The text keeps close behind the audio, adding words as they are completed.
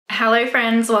Hello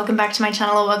friends, welcome back to my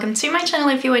channel, or welcome to my channel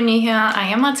if you are new here. I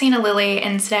am Martina Lily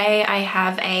and today I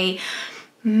have a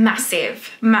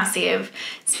massive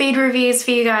speed reviews for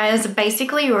you guys,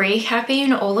 basically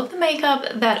recapping all of the makeup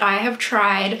that I have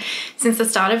tried since the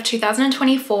start of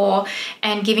 2024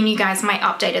 and giving you guys my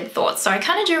updated thoughts. So I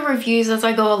kind of do reviews as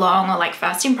I go along, or like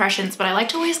first impressions, but I like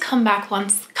to always come back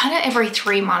once, kind of every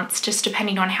 3 months, just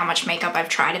depending on how much makeup I've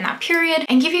tried in that period,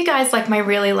 and give you guys like my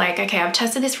really okay, I've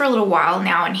tested this for a little while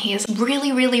now and here's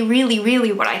really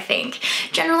what I think.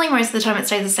 Generally most of the time it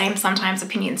stays the same, sometimes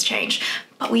opinions change,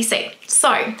 but we see. So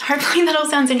hopefully that all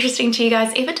sounds interesting to you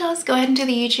guys. If it does, go ahead and do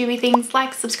the YouTubey things,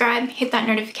 like, subscribe, hit that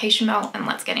notification bell, and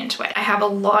let's get into it. I have a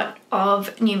lot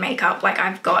of new makeup. Like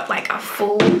I've got like a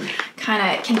full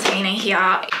kind of container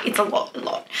here. It's a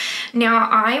lot. Now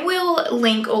I will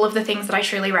link all of the things that I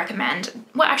truly recommend.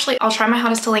 Well, actually I'll try my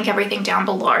hardest to link everything down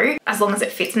below as long as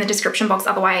it fits in the description box.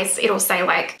 Otherwise it'll say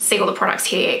like, see all the products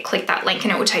here, click that link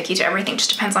and it will take you to everything.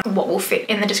 Just depends on what will fit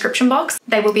in the description box.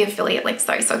 They will be affiliate links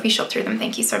though, so if you shop through them,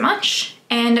 thank you so much.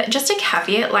 And just a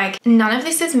caveat, like none of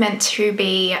this is meant to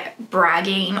be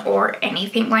bragging or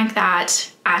anything like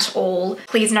that at all.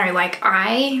 Please know, like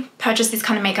I purchased this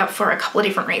kind of makeup for a couple of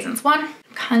different reasons. One,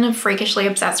 I'm kind of freakishly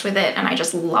obsessed with it and I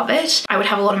just love it. I would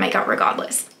have a lot of makeup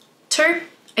regardless. Two,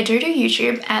 I do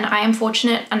YouTube and I am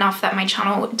fortunate enough that my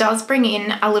channel does bring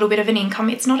in a little bit of an income.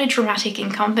 It's not a dramatic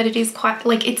income, but it is quite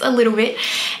like, it's a little bit.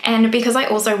 And because I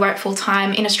also work full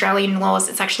time in Australian laws,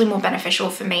 it's actually more beneficial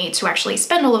for me to actually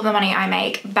spend all of the money I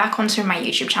make back onto my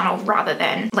YouTube channel rather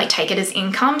than like take it as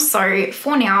income. So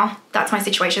for now, that's my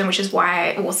situation, which is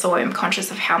why I also am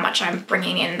conscious of how much I'm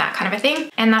bringing in, that kind of a thing.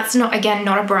 And that's not, again,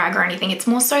 not a brag or anything. It's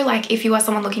more so like if you are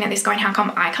someone looking at this going, how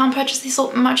come I can't purchase this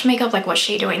much makeup? Like what's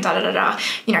she doing?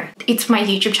 You know, it's my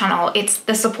YouTube channel. It's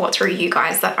the support through you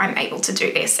guys that I'm able to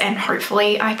do this. And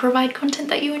hopefully I provide content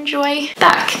that you enjoy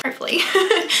back, hopefully.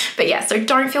 But yeah, so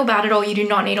don't feel bad at all. You do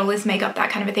not need all this makeup, that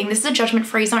kind of a thing. This is a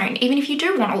judgment-free zone. Even if you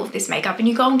do want all of this makeup and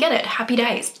you go and get it, happy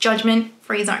days,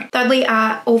 judgment-free zone. Thirdly,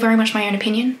 all very much my own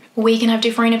opinion. We can have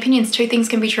differing opinions. Two things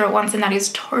can be true at once and that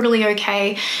is totally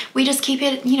okay. We just keep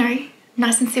it, you know,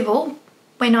 nice and civil.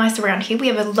 We're nice around here. We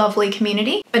have a lovely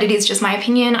community, but it is just my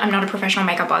opinion. I'm not a professional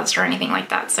makeup artist or anything like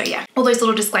that. So yeah, all those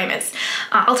little disclaimers.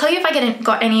 I'll tell you if I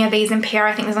got any of these in PR.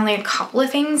 I think there's only a couple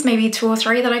of things, maybe 2 or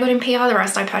 3 that I got in PR. The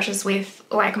rest I purchased with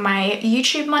like my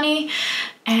YouTube money.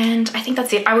 And I think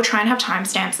that's it. I will try and have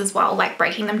timestamps as well, like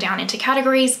breaking them down into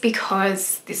categories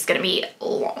because this is going to be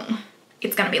long.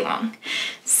 It's going to be long.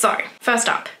 So first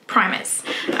up, primers.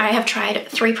 I have tried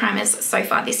 3 primers so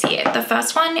far this year. The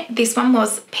first one, this one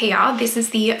was PR. This is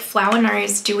the Flower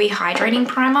Nose Dewy Hydrating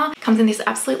Primer. Comes in this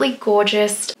absolutely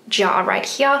gorgeous jar right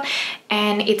here.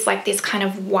 And it's like this kind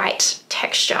of white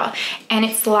texture. And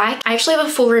it's like, I actually have a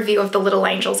full review of the Little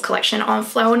Angels collection on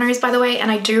Flower Nose, by the way. And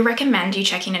I do recommend you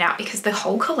checking it out because the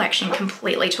whole collection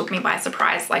completely took me by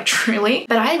surprise, like truly.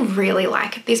 But I really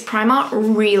like this primer,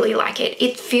 really like it.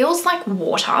 It feels like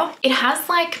water. It has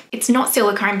like, it's not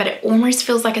silicone, but it almost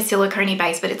feels like a silicone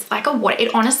base, but it's like a water.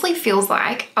 It honestly feels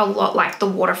like a lot like the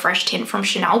Water Fresh tint from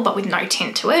Chanel, but with no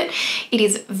tint to it. It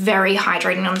is very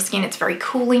hydrating on the skin. It's very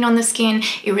cooling on the skin.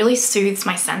 It really soothes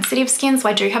my sensitive skin. So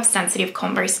I do have sensitive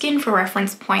combo skin for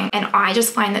reference point, and I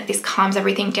just find that this calms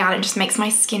everything down and just makes my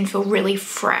skin feel really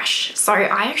fresh. So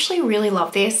I actually really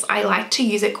love this. I like to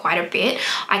use it quite a bit.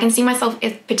 I can see myself,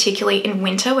 particularly in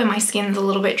winter when my skin's a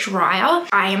little bit drier,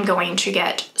 I am going to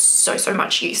get so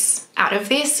much use out of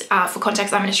this. For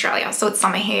context, I'm in Australia, so it's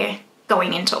summer here,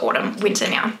 going into autumn, winter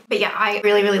now. But yeah, I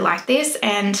really like this.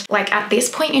 And like at this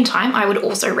point in time, I would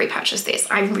also repurchase this.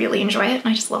 I really enjoy it and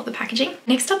I just love the packaging.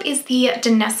 Next up is the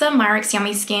Danessa Myricks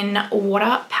Yummy Skin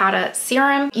Water Powder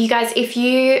Serum. You guys, if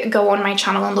you go on my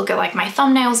channel and look at like my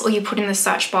thumbnails, or you put in the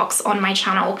search box on my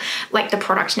channel, like the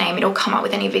product name, it'll come up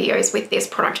with any videos with this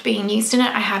product being used in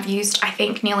it. I have used, I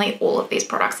think, nearly all of these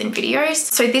products in videos.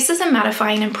 So this is a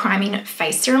mattifying and priming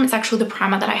face serum. It's actually the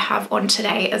primer that I have on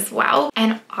today as well.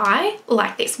 And I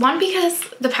like this one because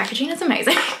the packaging is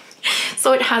amazing.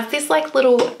 So it has this like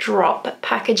little drop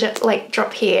package, like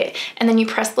drop here, and then you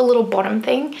press the little bottom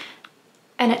thing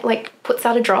and it like puts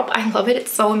out a drop. I love it.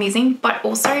 It's so amusing. But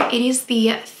also it is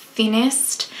the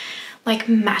thinnest like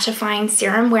mattifying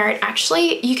serum where it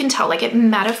actually, you can tell like it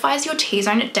mattifies your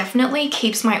T-zone. It definitely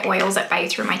keeps my oils at bay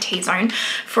through my T-zone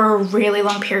for a really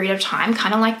long period of time,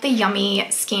 kind of like the Yummy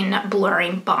Skin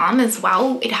Blurring Balm as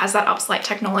well. It has that upslate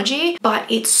technology, but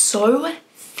it's so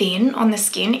thin on the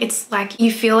skin. It's like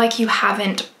you feel like you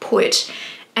haven't put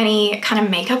any kind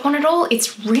of makeup on at all.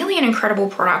 It's really an incredible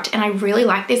product and I really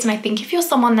like this. And I think if you're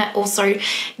someone that also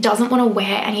doesn't want to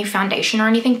wear any foundation or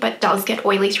anything but does get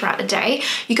oily throughout the day,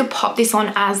 you could pop this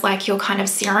on as like your kind of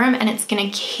serum and it's going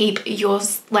to keep your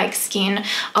like skin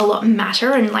a lot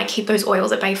matter and like keep those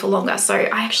oils at bay for longer. So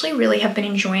I actually really have been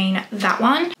enjoying that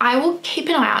one. I will keep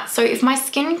an eye out. So if my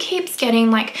skin keeps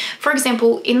getting like, for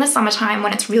example, in the summertime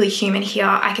when it's really humid here,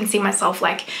 I can see myself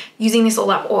like using this all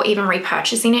up or even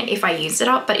repurchasing it if I used it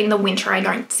up. But in the winter, I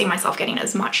don't see myself getting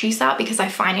as much use out because I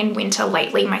find in winter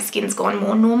lately my skin's gone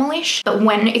more normalish. But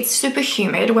when it's super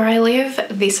humid where I live,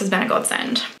 this has been a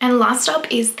godsend. And last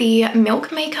up is the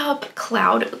Milk Makeup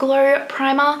Cloud Glow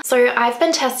Primer. So I've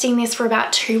been testing this for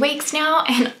about 2 weeks now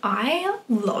and I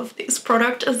love this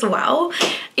product as well.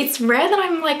 It's rare that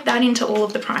I'm like that into all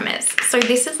of the primers. So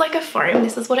this is like a foam.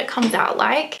 This is what it comes out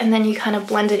like. And then you kind of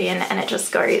blend it in and it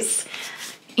just goes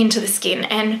into the skin.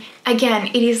 And again,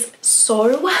 it is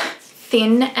so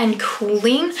thin and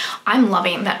cooling. I'm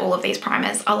loving that all of these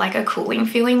primers are like a cooling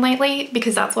feeling lately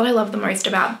because that's what I love the most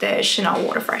about the Chanel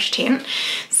Water Fresh tint.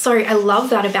 So I love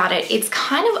that about it. It's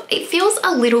kind of, it feels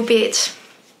a little bit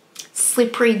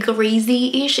slippery,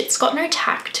 greasy-ish. It's got no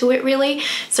tack to it really.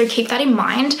 So keep that in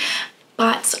mind.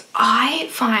 But I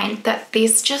find that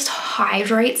this just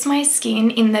hydrates my skin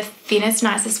in the thinnest,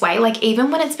 nicest way. Like even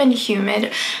when it's been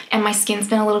humid and my skin's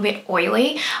been a little bit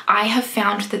oily, I have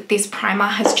found that this primer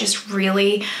has just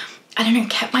really, I don't know,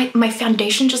 kept my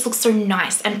foundation just looks so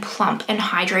nice and plump and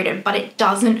hydrated, but it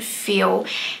doesn't feel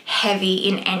heavy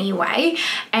in any way.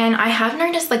 And I have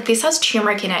noticed like this has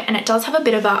turmeric in it and it does have a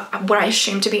bit of a, what I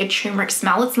assume to be a turmeric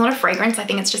smell. It's not a fragrance. I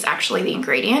think it's just actually the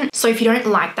ingredient. So if you don't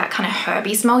like that kind of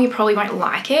herby smell, you probably won't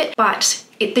like it. But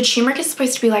the turmeric is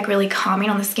supposed to be like really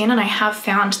calming on the skin, and I have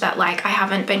found that like I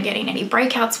haven't been getting any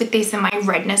breakouts with this and my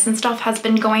redness and stuff has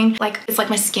been going, like it's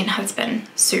like my skin has been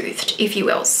soothed, if you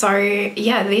will. So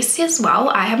yeah, this as well,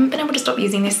 I haven't been able to stop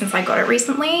using this since I got it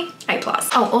recently. A+.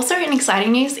 Oh, also in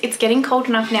exciting news, it's getting cold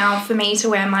enough now for me to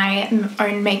wear my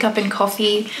own makeup and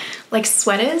coffee like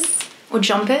sweaters or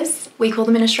jumpers. We call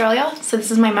them in Australia. So this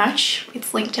is my merch.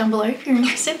 It's linked down below if you're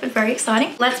interested, but very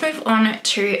exciting. Let's move on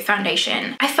to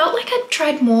foundation. I felt like I'd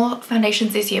tried more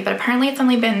foundations this year, but apparently it's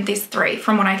only been these 3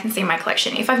 from what I can see in my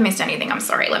collection. If I've missed anything, I'm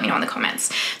sorry, let me know in the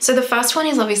comments. So the first one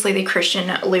is obviously the Christian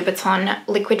Louboutin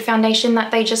liquid foundation that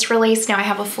they just released. Now I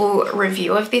have a full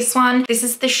review of this one. This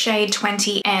is the shade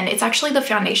 20 and it's actually the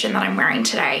foundation that I'm wearing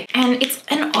today. And it's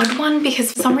an odd one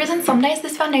because for some reason, some days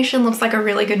this foundation looks like a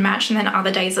really good match and then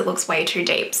other days it looks way too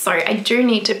deep. So I do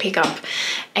need to pick up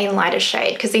a lighter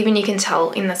shade because even you can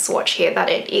tell in the swatch here that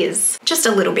it is just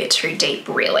a little bit too deep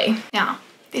really. Now,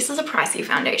 this is a pricey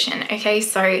foundation, okay?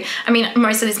 So, I mean,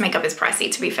 most of this makeup is pricey,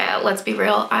 to be fair. Let's be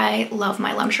real, I love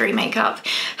my luxury makeup.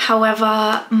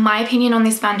 However, my opinion on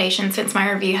this foundation since my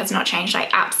review has not changed. I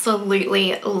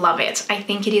absolutely love it. I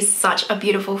think it is such a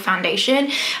beautiful foundation.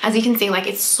 As you can see, like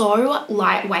it's so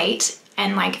lightweight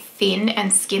and like thin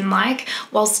and skin-like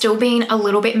while still being a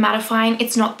little bit mattifying.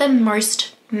 It's not the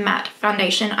most matte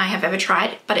foundation I have ever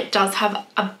tried, but it does have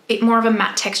a bit more of a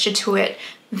matte texture to it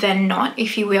than not,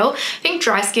 if you will. I think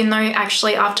dry skin though,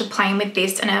 actually after playing with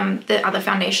this and the other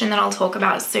foundation that I'll talk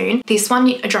about soon, this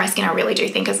one, dry skin, I really do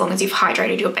think as long as you've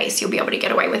hydrated your base, you'll be able to get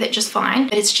away with it just fine.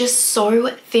 But it's just so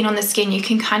thin on the skin. You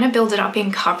can kind of build it up in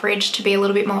coverage to be a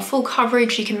little bit more full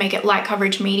coverage. You can make it light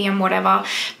coverage, medium, whatever,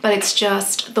 but it's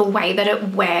just the way that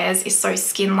it wears is so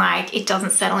skin-like. It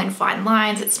doesn't settle in fine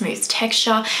lines, it smooths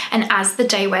texture, and as the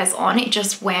day wears on, it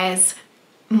just wears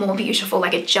more beautiful.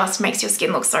 Like it just makes your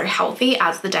skin look so healthy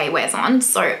as the day wears on.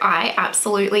 So I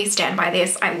absolutely stand by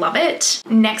this. I love it.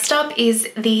 Next up is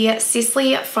the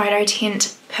Sisley Photo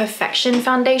Tint Perfection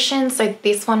foundation. So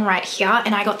this one right here,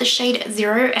 and I got the shade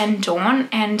 0 and Dawn,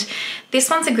 and this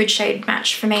one's a good shade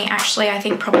match for me actually. I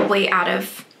think probably out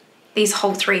of these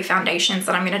whole 3 foundations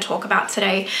that I'm going to talk about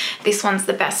today, this one's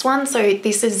the best one. So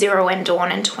this is 0 and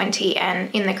Dawn and 20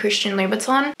 and in the Christian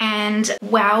Louboutin. And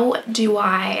wow, do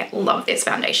I love this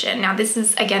foundation. Now this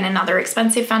is again another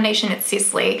expensive foundation. It's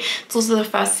Sisley. It's also the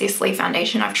first Sisley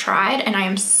foundation I've tried and I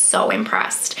am so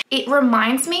impressed. It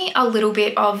reminds me a little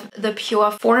bit of the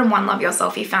Pure 4-in-1 Love Your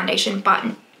Selfie foundation, but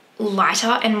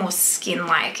lighter and more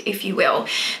skin-like, if you will.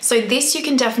 So this you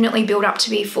can definitely build up to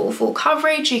be full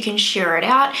coverage. You can sheer it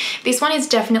out. This one is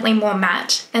definitely more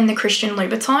matte than the Christian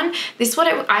Louboutin. This one,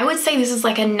 I would say this is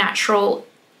like a natural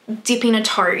dipping a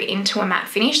toe into a matte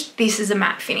finish. This is a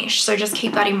matte finish, so just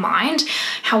keep that in mind.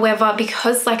 However,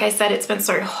 because like I said, it's been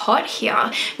so hot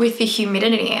here with the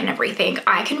humidity and everything,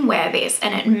 I can wear this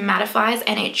and it mattifies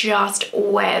and it just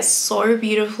wears so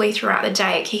beautifully throughout the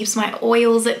day. It keeps my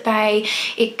oils at bay,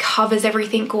 it covers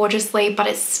everything gorgeously, but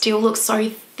it still looks so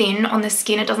thin on the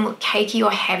skin. It doesn't look cakey or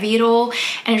heavy at all,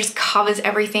 and it just covers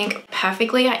everything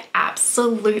perfectly. I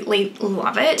absolutely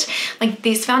love it. Like,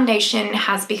 this foundation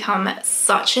has become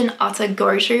such an utter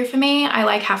go-to for me. I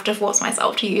like have to force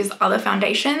myself to use other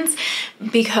foundations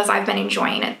because I've been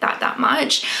enjoying it that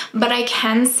much. But I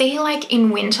can see, like, in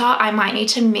winter I might need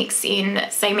to mix in,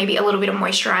 say, maybe a little bit of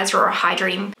moisturizer or a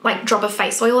hydrating, like, drop of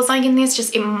face oil or something in this.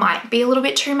 Just, it might be a little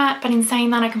bit too matte, but in saying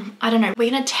that, I don't know, we're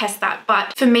gonna test that.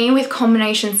 But for me, with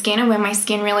combination skin, and where my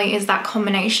skin really is that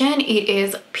combination, it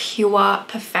is pure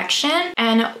perfection.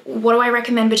 And what do I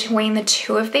recommend between the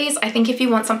two of these? I think if you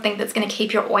want something that's going to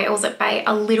keep your oils at bay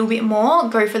a little bit more,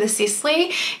 go for the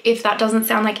Sisley. If that doesn't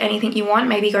sound like anything you want,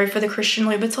 maybe go for the Christian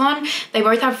Louboutin. They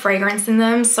both have fragrance in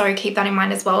them, so keep that in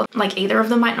mind as well. Like, either of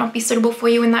them might not be suitable for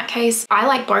you in that case. I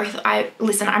like both.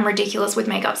 Listen, I'm ridiculous with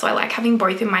makeup, so I like having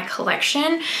both in my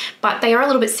collection, but they are a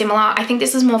little bit similar. I think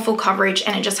this is more full coverage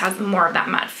and it just has more of that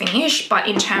matte finish, but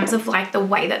in terms of like the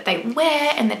way that they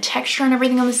wear and the texture and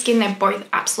everything on the skin, they're both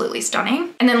absolutely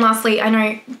stunning. And then lastly, I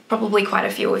know probably quite a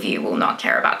few of you will not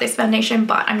care about this foundation,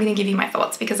 but I'm going to give you my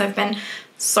thoughts because I've been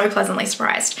so pleasantly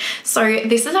surprised. So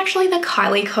this is actually the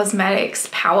Kylie Cosmetics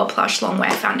Power Plush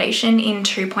Longwear Foundation in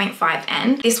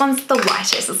 2.5N. This one's the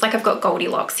lightest. It's like I've got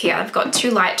Goldilocks here. I've got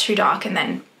too light, too dark, and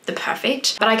then the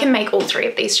perfect, but I can make all three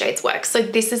of these shades work. So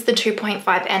this is the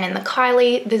 2.5N in the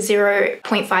Kylie, the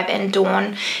 0.5N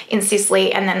Dawn in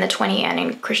Sisley, and then the 20N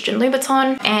in Christian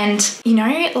Louboutin. And you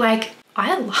know, like,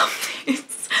 I love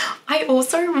this. I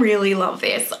also really love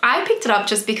this. I picked it up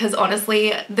just because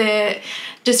honestly, the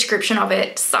description of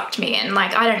it sucked me in.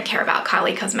 Like, I don't care about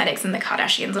Kylie Cosmetics and the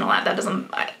Kardashians and all that. That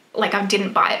doesn't, like, I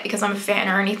didn't buy it because I'm a fan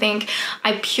or anything.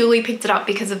 I purely picked it up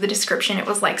because of the description. It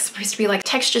was like supposed to be like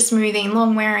texture smoothing,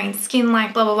 long wearing, skin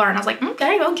like blah, blah, blah. And I was like,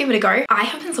 okay, I'll give it a go. I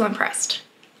have been so impressed.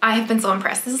 I have been so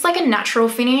impressed. This is like a natural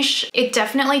finish. It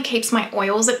definitely keeps my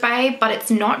oils at bay, but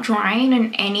it's not drying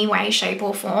in any way, shape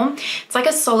or form. It's like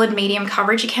a solid medium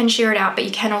coverage. You can sheer it out, but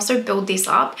you can also build this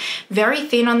up. Very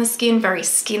thin on the skin, very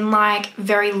skin-like,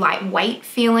 very lightweight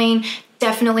feeling.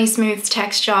 Definitely smooth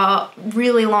texture,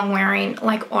 really long wearing.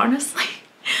 Like, honestly,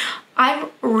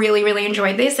 I've really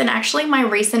enjoyed this. And actually my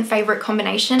recent favorite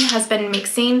combination has been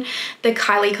mixing the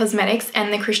Kylie Cosmetics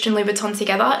and the Christian Louboutin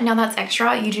together. Now that's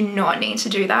extra. You do not need to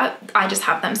do that. I just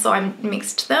have them, so I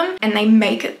mixed them and they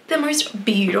make the most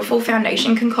beautiful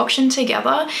foundation concoction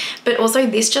together. But also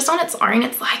this just on its own,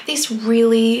 it's like this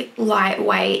really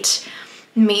lightweight,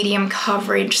 medium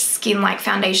coverage skin-like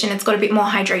foundation. It's got a bit more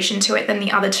hydration to it than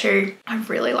the other two. I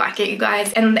really like it, you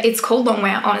guys. And it's called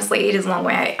Longwear. Honestly, it is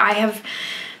Longwear. I have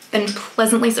been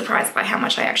pleasantly surprised by how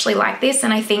much I actually like this.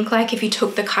 And I think, like, if you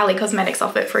took the Kylie Cosmetics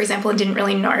off it, for example, and didn't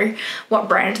really know what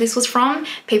brand this was from,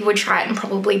 people would try it and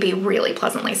probably be really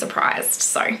pleasantly surprised.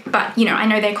 So, but you know, I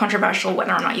know they're controversial.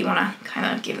 Whether or not you want to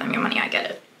kind of give them your money, I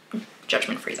get it.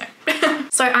 Judgment-free zone.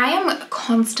 So I am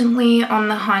constantly on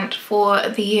the hunt for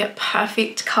the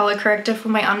perfect color corrector for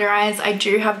my under eyes. I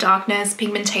do have darkness,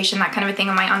 pigmentation, that kind of a thing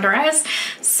on my under eyes.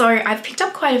 So I've picked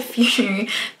up quite a few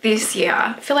this year.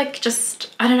 I feel like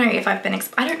just, I don't know if I've been,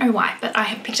 I don't know why, but I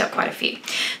have picked up quite a few.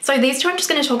 So these two I'm just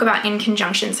going to talk about in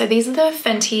conjunction. So these are the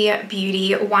Fenty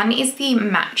Beauty. One is the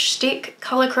Matchstick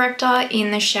color corrector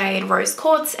in the shade Rose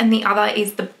Quartz, and the other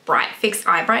is the Bright Fix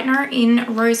Eye Brightener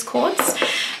in Rose Quartz.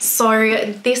 So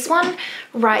this one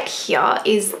right here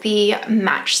is the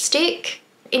Matchstick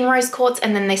in Rose Quartz,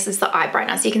 and then this is the eye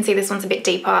brightener. So you can see this one's a bit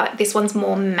deeper. This one's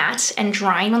more matte and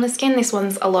drying on the skin. This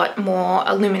one's a lot more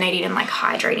illuminating and like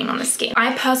hydrating on the skin.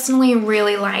 I personally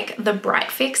really like the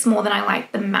Bright Fix more than I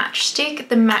like the Matchstick.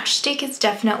 The Matchstick is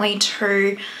definitely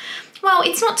too, well,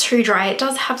 it's not too dry. It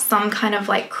does have some kind of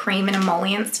like cream and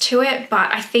emollients to it,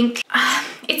 but I think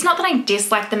it's not that I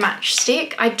dislike the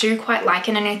Matchstick. I do quite like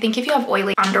it, and I think if you have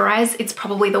oily under eyes, it's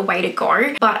probably the way to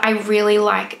go. But I really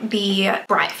like the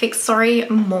Bright Fix,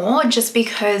 more, just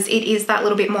because it is that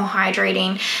little bit more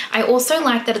hydrating. I also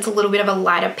like that it's a little bit of a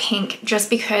lighter pink, just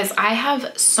because I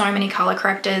have so many color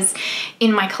correctors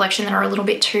in my collection that are a little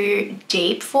bit too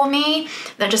deep for me.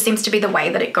 That just seems to be the way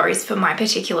that it goes for my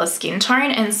particular skin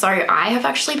tone. And so I have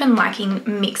actually been liking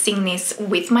mixing this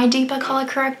with my deeper color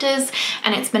correctors,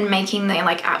 and it's been making the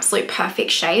like absolute perfect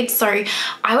shade. So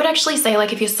I would actually say,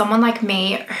 like, if you're someone like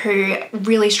me who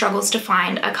really struggles to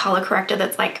find a color corrector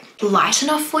that's like light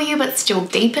enough for you but still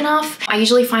deep enough. I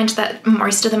usually find that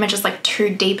most of them are just like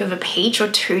too deep of a peach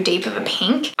or too deep of a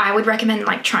pink. I would recommend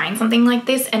like trying something like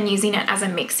this and using it as a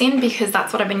mix-in, because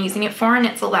that's what I've been using it for, and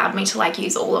it's allowed me to like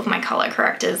use all of my color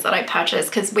correctors that I purchased,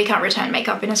 because we can't return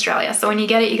makeup in Australia, so when you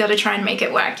get it you got to try and make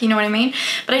it work, you know what I mean?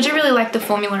 But I do really like the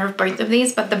formula of both of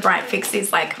these, but the Bright Fix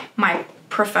is like my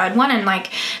preferred one. And like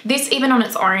this, even on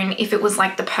its own, if it was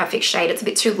like the perfect shade, it's a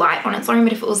bit too light on its own,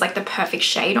 but if it was like the perfect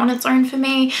shade on its own for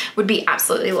me, would be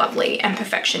absolutely lovely and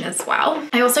perfection as well.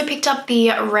 I also picked up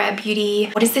the Rare Beauty,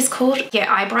 what is this called?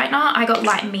 Yeah, eye brightener. I got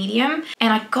light medium,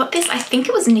 and I got this, I think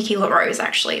it was Nikki LaRose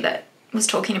actually that was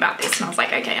talking about this, and I was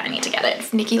like, okay, I need to get it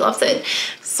if Nikki loves it.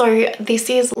 So this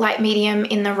is light medium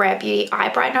in the Rare Beauty eye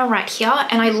brightener right here,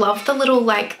 and I love the little,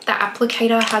 like, the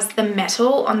applicator has the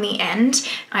metal on the end.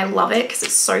 I love it because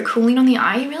it's so cooling on the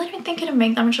eye. You really don't think it'd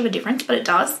make that much of a difference, but it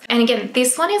does. And again,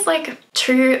 this one is like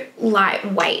too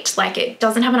lightweight, like it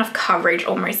doesn't have enough coverage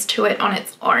almost to it on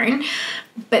its own.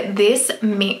 But this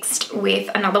mixed with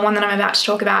another one that I'm about to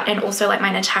talk about, and also like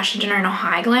my Natasha Denona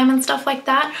High Glam and stuff like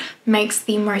that, makes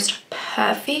the most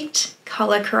perfect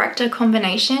color corrector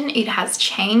combination. It has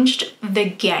changed the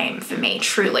game for me,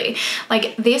 truly.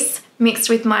 Like this mixed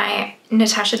with my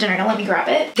Natasha Denona, let me grab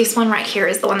it. This one right here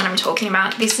is the one that I'm talking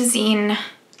about. This is in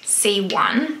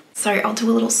C1. So I'll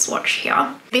do a little swatch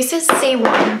here. This is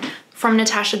C1 from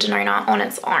Natasha Denona on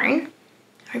its own.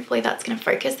 Hopefully that's going to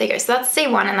focus. There you go. So that's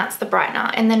C1 and that's the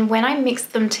brightener. And then when I mix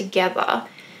them together,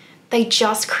 they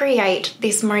just create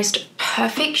this most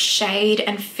perfect shade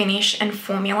and finish and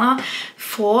formula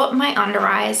for my under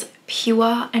eyes.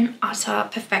 Pure and utter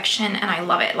perfection, and I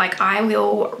love it. Like I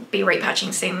will be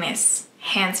repurchasing this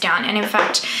hands down. And in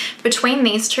fact, between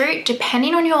these two,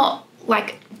 depending on your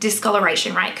like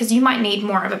discoloration, right? Because you might need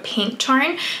more of a pink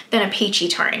tone than a peachy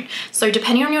tone. So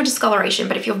depending on your discoloration,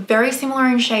 but if you're very similar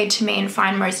in shade to me and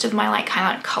find most of my like kind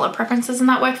of like color preferences and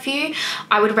that work for you,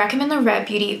 I would recommend the Rare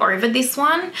Beauty over this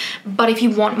one. But if you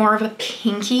want more of a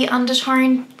pinky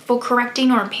undertone for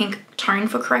correcting, or a pink tone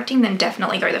for correcting, then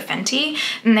definitely go the Fenty.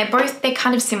 And they're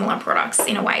kind of similar products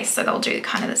in a way, so they'll do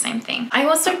kind of the same thing. I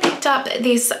also picked up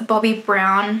this Bobbi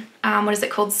Brown, what is it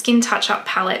called? Skin Touch Up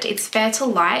palette. It's fair to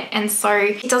light, and so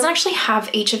it doesn't actually have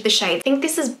each of the shades. I think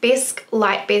this is Bisque,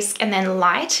 Light Bisque, and then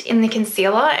Light in the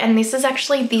concealer, and this is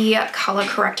actually the color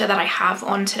corrector that I have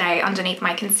on today underneath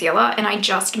my concealer, and I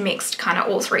just mixed kind of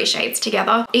all three shades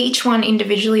together. Each one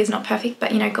individually is not perfect,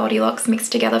 but you know, Goldilocks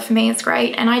mixed together for me is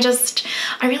great. And I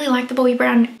really like the Bobbi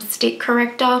Brown stick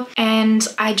corrector, and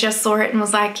I just saw it and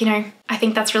was like, you know, I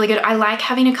think that's really good. I like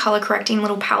having a color correcting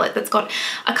little palette that's got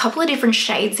a couple of different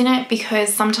shades in it,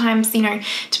 because sometimes, you know,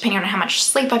 depending on how much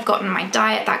sleep I've gotten, my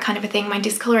diet, that kind of a thing, my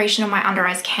discoloration of my under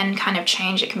eyes can kind of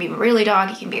change. It can be really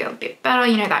dark, it can be a bit better,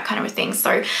 you know, that kind of a thing.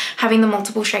 So having the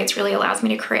multiple shades really allows me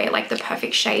to create like the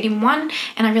perfect shade in one,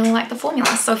 and I really like the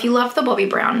formula. So if you love the Bobbi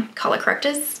Brown color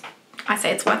correctors, I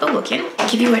say it's worth a look in. I'll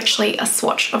give you actually a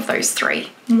swatch of those three.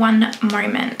 One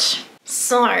moment.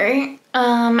 So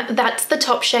that's the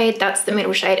top shade, that's the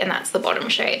middle shade, and that's the bottom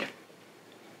shade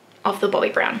of the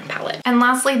Bobbi Brown palette. And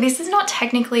lastly, this is not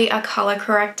technically a color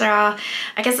corrector. I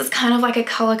guess it's kind of like a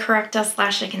color corrector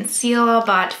slash a concealer,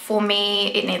 but for me,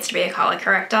 it needs to be a color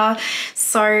corrector.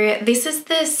 So this is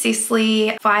the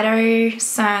Sisley Phyto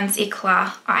Sans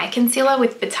Eclat Eye Concealer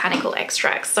with botanical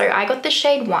extracts. So I got the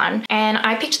shade 1, and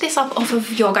I picked this up off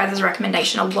of your guys'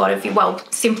 recommendation. A lot of you, well,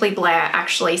 Simply Blair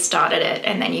actually started it,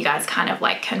 and then you guys kind of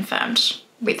like confirmed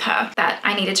with her that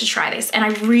I needed to try this. And I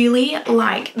really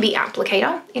like the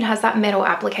applicator. It has that metal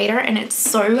applicator, and it's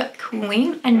so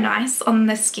cooling and nice on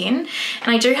the skin.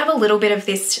 And I do have a little bit of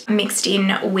this mixed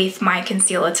in with my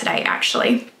concealer today,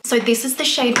 actually. So this is the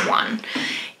shade 1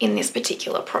 in this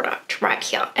particular product right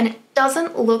here. And it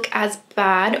doesn't look as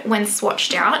bad when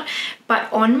swatched out,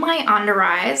 but on my under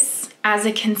eyes as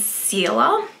a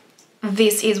concealer,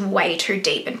 this is way too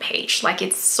deep in peach. Like,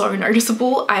 it's so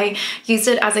noticeable. I used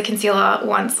it as a concealer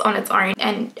once on its own,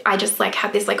 and I just like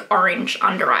had this like orange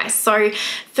under eye. So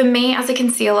for me as a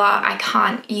concealer, I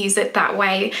can't use it that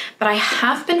way, but I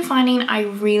have been finding I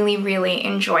really, really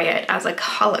enjoy it as a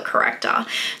color corrector.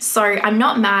 So I'm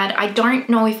not mad. I don't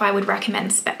know if I would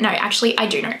recommend, no, actually I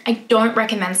do know. I don't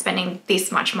recommend spending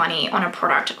this much money on a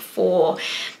product for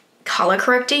color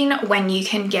correcting when you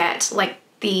can get like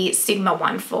the Sigma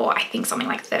one for I think something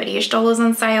like $30-ish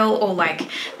on sale, or like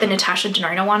the Natasha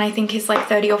Denona one I think is like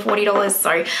 $30 or $40. So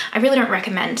I really don't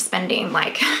recommend spending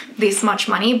like this much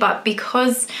money, but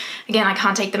because again I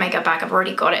can't take the makeup back, I've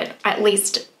already got it, at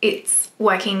least it's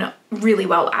working really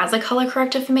well as a color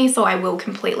corrector for me, so I will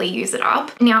completely use it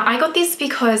up. Now I got this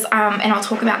because, and I'll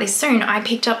talk about this soon, I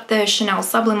picked up the Chanel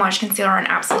Sublimage Concealer and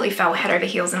absolutely fell head over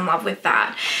heels in love with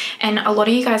that. And a lot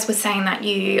of you guys were saying that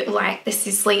you like the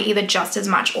Sisley either just as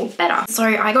much or better. So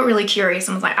I got really curious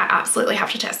and was like, I absolutely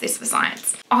have to test this for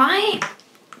science. I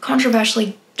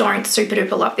controversially don't super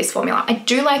duper love this formula. I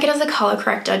do like it as a color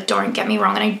corrector, don't get me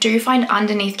wrong, and I do find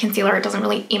underneath concealer it doesn't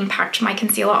really impact my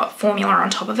concealer formula on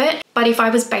top of it. But if I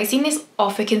was basing this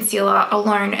off a concealer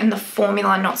alone and the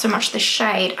formula, not so much the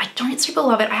shade, I don't super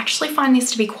love it. I actually find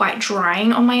this to be quite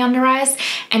drying on my under eyes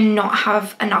and not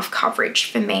have enough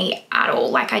coverage for me at all.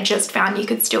 Like, I just found you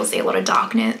could still see a lot of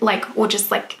darkness, like, or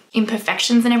just like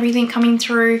imperfections and everything coming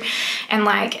through, and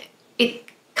like it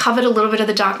covered a little bit of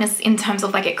the darkness in terms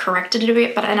of like it corrected it a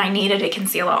bit, but and I needed a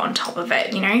concealer on top of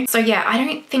it, you know? So yeah, I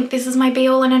don't think this is my be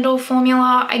all and end all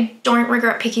formula. I don't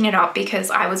regret picking it up because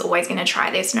I was always going to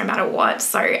try this no matter what,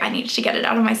 so I needed to get it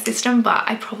out of my system, but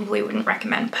I probably wouldn't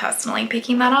recommend personally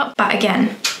picking that up. But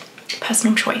again,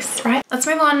 personal choice, right? Let's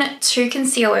move on to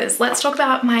concealers. Let's talk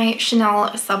about my Chanel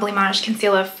Sublimage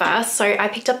Concealer first. So I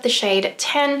picked up the shade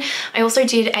 10. I also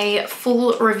did a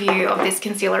full review of this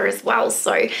concealer as well.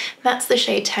 So that's the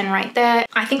shade 10 right there.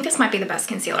 I think this might be the best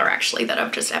concealer actually that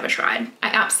I've just ever tried. I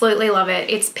absolutely love it.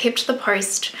 It's pipped the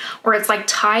post, or it's like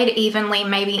tied evenly,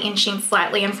 maybe inching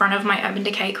slightly in front of my Urban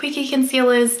Decay Quickie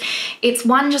concealers. It's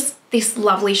just this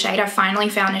lovely shade. I finally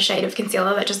found a shade of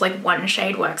concealer that just like one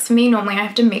shade works for me. Normally I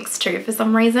have to mix two for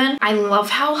some reason. I love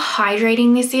how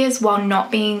hydrating this is while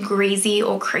not being greasy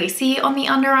or creasy on the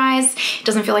under eyes. It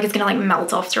doesn't feel like it's gonna like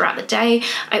melt off throughout the day.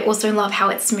 I also love how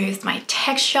it smooths my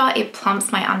texture. It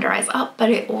plumps my under eyes up, but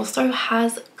it also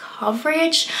has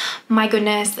coverage. My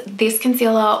goodness, this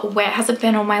concealer, where has it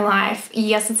been all my life?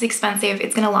 Yes, it's expensive.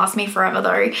 It's gonna last me forever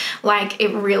though. Like,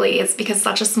 it really is, because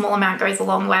such a small amount goes a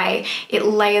long way. It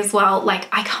layers well. Like,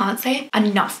 I can't say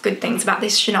enough good things about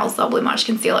this Chanel Sublimage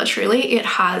Concealer. Truly, it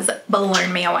has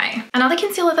blown me away. Another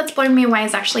concealer that's blown me away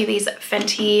is actually these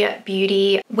Fenty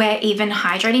Beauty Wear Even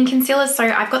Hydrating Concealers. So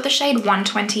I've got the shade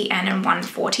 120N and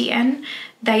 140N.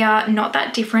 They are not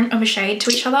that different of a shade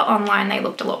to each other. Online, they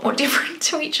looked a lot more different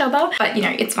to each other, but you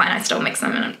know, it's fine. I still mix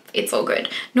them and it's all good.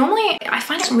 Normally, I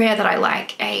find it rare that I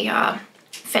like a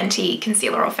Fenty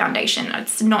concealer or foundation.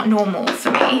 It's not normal for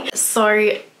me.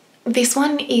 So this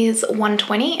one is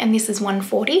 120 and this is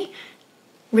 140.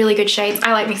 Really good shades.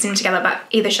 I like mixing them together, but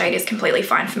either shade is completely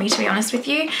fine for me, to be honest with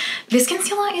you. This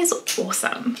concealer is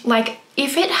awesome. Like,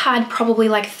 if it had probably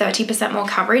like 30% more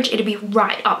coverage, it'd be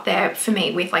right up there for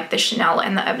me with like the Chanel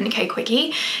and the Urban Decay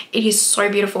Quickie. It is so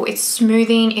beautiful. It's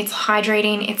smoothing, it's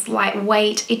hydrating, it's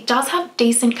lightweight. It does have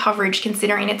decent coverage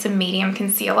considering it's a medium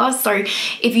concealer. So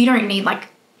if you don't need like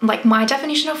my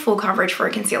definition of full coverage for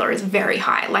a concealer is very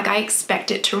high. Like, I expect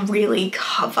it to really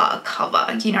cover,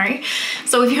 you know?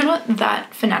 So if you're not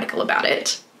that fanatical about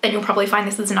it, then you'll probably find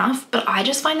this is enough. But I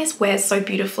just find this wears so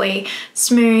beautifully,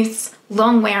 smooths,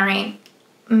 long wearing,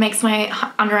 makes my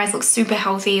under eyes look super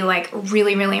healthy, like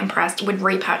really, really impressed. Would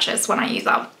repurchase when I use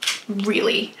up.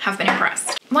 Really have been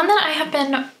impressed. One that I have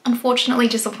been unfortunately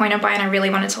disappointed by and I really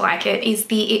wanted to like it is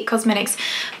the IT Cosmetics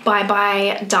Bye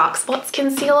Bye Dark Spots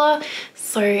Concealer.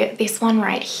 So this one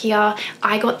right here,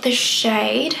 I got the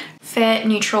shade Fair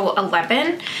Neutral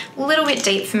 11. A little bit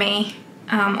deep for me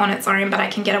on its own, but I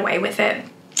can get away with it.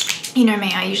 You know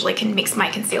me, I usually can mix my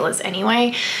concealers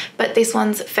anyway, but this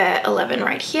one's Fair 11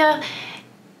 right here.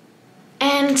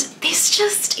 And this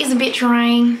just is a bit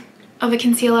drying of a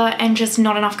concealer and just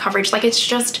not enough coverage. Like,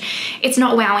 it's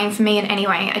not wowing for me in any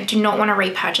way. I do not want to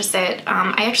repurchase it.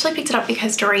 I actually picked it up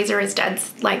because Teresa is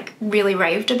Dead's like really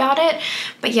raved about it.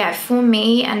 But yeah, for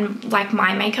me and like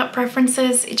my makeup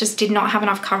preferences, it just did not have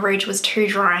enough coverage, was too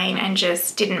drying, and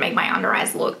just didn't make my under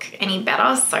eyes look any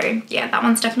better. So yeah, that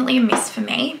one's definitely a miss for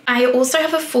me. I also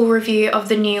have a full review of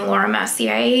the new Laura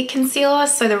Mercier concealer.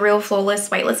 So the Real Flawless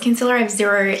Weightless Concealer. I have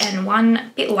 0 and 1,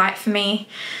 a bit light for me.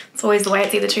 It's always the way,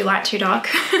 it's either too light, too dark,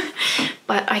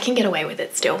 but I can get away with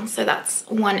it still. So that's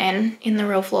 1N in the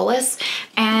Real Flawless.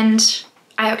 And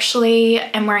I actually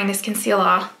am wearing this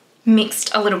concealer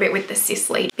mixed a little bit with the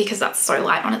Sisley because that's so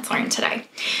light on its own today.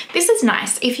 This is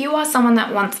nice. If you are someone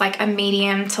that wants like a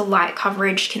medium to light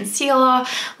coverage concealer,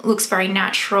 looks very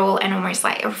natural and almost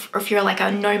like, if you're like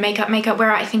a no makeup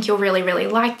wearer, I think you'll really, really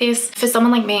like this. For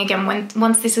someone like me, again,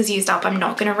 once this is used up, I'm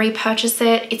not going to repurchase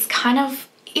it. It's kind of,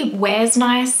 it wears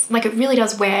nice. Like, it really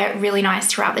does wear really nice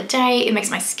throughout the day. It makes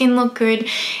my skin look good.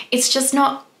 It's just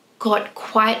not got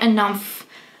quite enough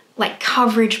like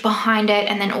coverage behind it,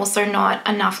 and then also not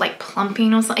enough like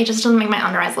plumping or something. It just doesn't make my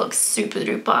under eyes look super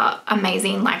duper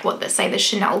amazing like what say the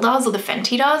Chanel does or the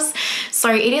Fenty does.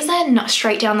 So it is a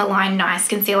straight down the line nice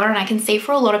concealer, and I can see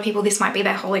for a lot of people this might be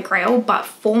their holy grail, but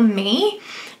for me,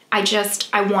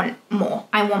 I want more.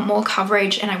 I want more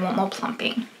coverage and I want more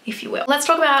plumping, if you will. Let's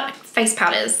talk about face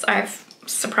powders. I've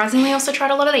surprisingly also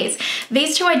tried a lot of these.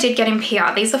 These two I did get in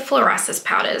PR. These are Fluorasis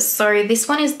powders. So this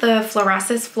one is the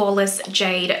Fluorasis Flawless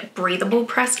Jade Breathable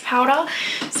Pressed Powder.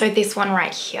 So this one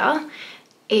right here,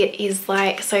 it is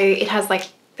like, so it has like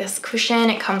this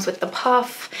cushion, it comes with the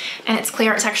puff, and it's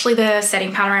clear. It's actually the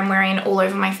setting powder I'm wearing all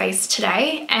over my face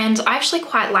today, and I actually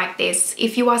quite like this.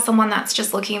 If you are someone that's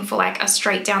just looking for like a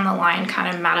straight down the line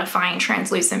kind of mattifying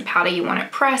translucent powder, you want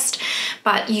it pressed,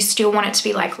 but you still want it to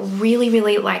be like really,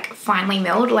 really like finely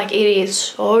milled. Like it is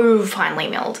so finely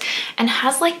milled and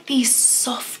has like the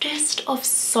softest of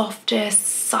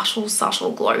softest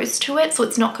subtle glows to it, so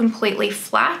it's not completely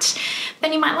flat,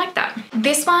 then you might like that.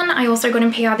 This one I also got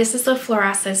in PR. This is the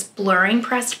Fluorasis Blurring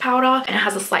Pressed Powder, and it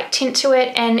has a slight tint to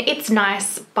it, and it's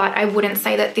nice, but I wouldn't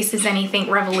say that this is anything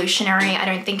revolutionary. I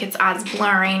don't think it's as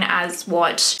blurring as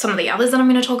what some of the others that I'm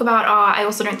going to talk about are. I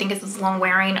also don't think it's as long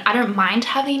wearing. I don't mind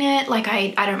having it, like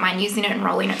I don't mind using it and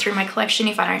rolling it through my collection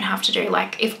if I don't have to do,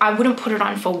 like, if I wouldn't put it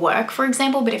on for work, for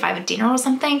example, but if I have a dinner or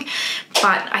something.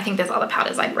 But I think there's other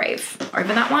powders I'd rave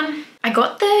over that one. I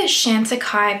got the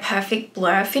Chantecaille Perfect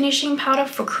Blur Finishing Powder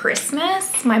for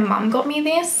Christmas. My mum got me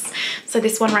this. So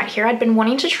this one right here, I'd been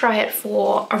wanting to try it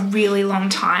for a really long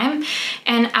time.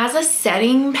 And as a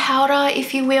setting powder,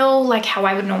 if you will, like how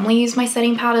I would normally use my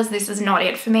setting powders, this is not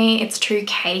it for me. It's too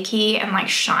cakey and like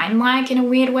shine-like in a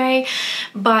weird way.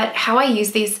 But how I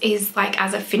use this is like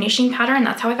as a finishing powder, and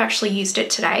that's how I've actually used it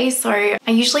today. So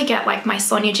I usually get like my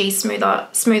Sonia G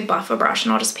Smooth Buffer brush,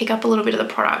 and I'll just pick up a little bit of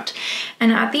the product.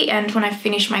 And at the end, when I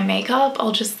finish my makeup,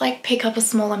 I'll just like pick up a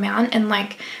small amount and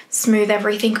like smooth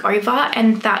everything over,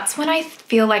 and that's when I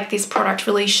feel like this product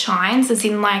really shines, as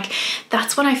in like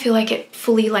that's when I feel like it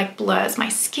fully like blurs my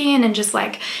skin and just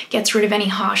like gets rid of any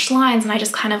harsh lines, and I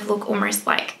just kind of look almost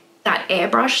like that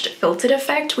airbrushed filtered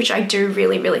effect, which I do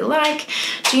really, really like.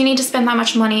 Do you need to spend that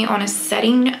much money on a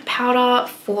setting powder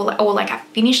for, or like a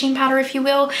finishing powder, if you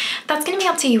will? That's going to be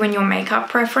up to you and your makeup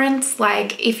preference.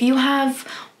 Like if you have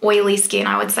oily skin,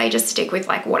 I would say just stick with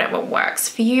like whatever works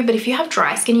for you. But if you have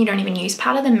dry skin, you don't even use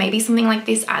powder, then maybe something like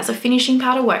this as a finishing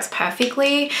powder works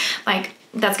perfectly. Like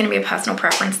that's going to be a personal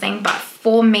preference thing. But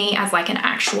for me, as like an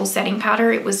actual setting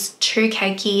powder, it was too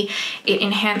cakey, it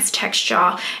enhanced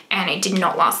texture, and it did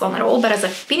not last long at all. But as a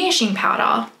finishing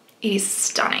powder, it is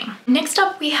stunning. Next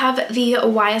up, we have the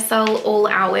YSL All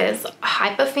Hours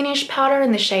Hyper Finish Powder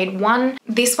in the shade 1.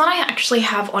 This one I actually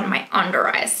have on my under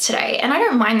eyes today, and I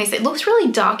don't mind this. It looks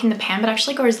really dark in the pan, but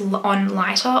actually goes on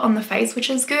lighter on the face,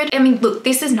 which is good. I mean, look,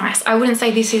 this is nice. I wouldn't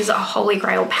say this is a holy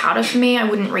grail powder for me. I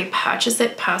wouldn't repurchase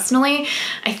it personally.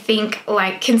 I think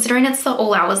like considering it's the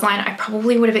All Hours line, I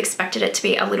probably would have expected it to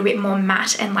be a little bit more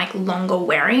matte and like longer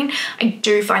wearing. I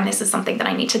do find this is something that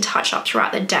I need to touch up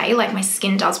throughout the day. Like my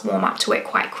skin does warm up to it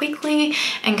quite quickly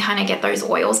and kind of get those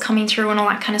oils coming through and all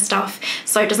that kind of stuff,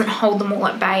 so it doesn't hold them all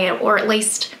at bay, or at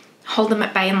least hold them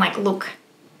at bay and like look,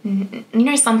 you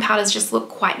know, some powders just look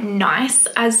quite nice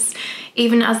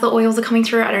even as the oils are coming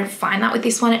through. I don't find that with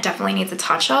this one. It definitely needs a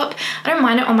touch up. I don't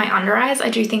mind it on my under eyes. I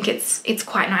do think it's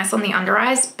quite nice on the under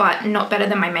eyes, but not better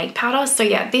than my make powder. So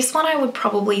yeah, this one I would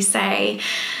probably say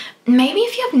maybe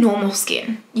if you have normal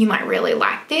skin, you might really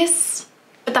like this.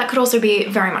 But that could also be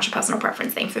very much a personal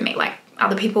preference thing for me. Like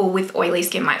other people with oily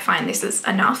skin might find this is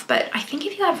enough, but I think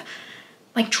if you have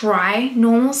like dry,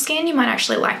 normal skin, you might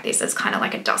actually like this as kind of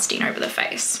like a dusting over the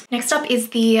face. Next up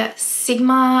is the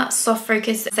Sigma Soft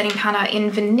Focus Setting Powder in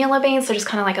Vanilla Bean, so just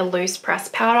kind of like a loose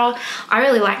pressed powder. I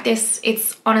really like this.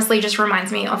 It's honestly just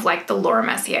reminds me of like the Laura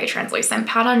Mercier translucent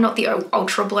powder, not the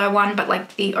Ultra Blur one, but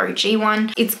like the OG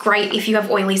one. It's great if you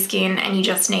have oily skin and you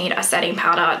just need a setting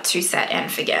powder to set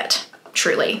and forget.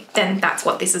 Truly, then that's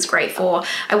what this is great for.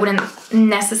 I wouldn't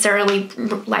necessarily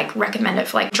like recommend it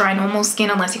for like dry normal skin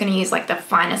unless you're going to use like the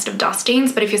finest of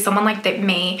dustings. But if you're someone like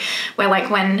me, where like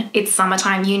when it's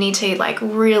summertime you need to like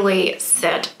really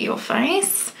set your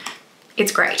face,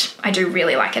 it's great. I do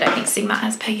really like it. I think Sigma,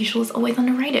 as per usual, is always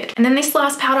underrated. And then this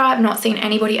last powder, I've not seen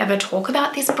anybody ever talk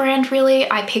about this brand really.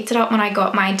 I picked it up when I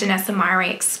got my Danessa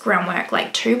Myricks Groundwork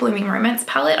like 2 Blooming Romance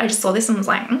palette. I just saw this and was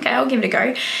like, okay, I'll give it a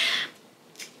go.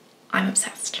 I'm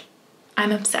obsessed.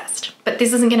 I'm obsessed. But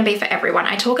this isn't going to be for everyone.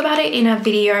 I talk about it in a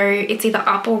video. It's either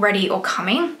up already or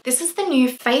coming. This is the new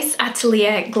Face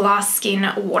Atelier Glass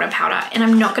Skin Water Powder, and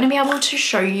I'm not going to be able to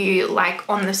show you like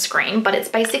on the screen, but it's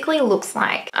basically looks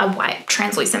like a white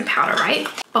translucent powder, right?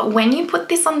 But when you put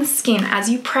this on the skin, as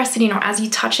you press it in or as you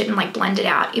touch it and like blend it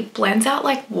out, it blends out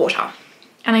like water.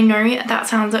 And I know that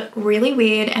sounds really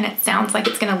weird and it sounds like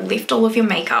it's gonna lift all of your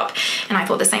makeup. And I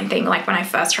thought the same thing, like when I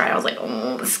first tried, I was like,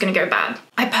 oh, this is gonna go bad.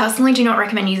 I personally do not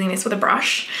recommend using this with a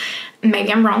brush.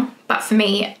 Maybe I'm wrong, but for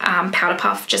me, powder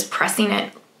puff, just pressing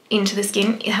it into the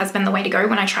skin, it has been the way to go.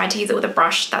 When I tried to use it with a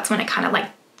brush, that's when it kind of like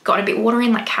got a bit watery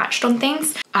and like catched on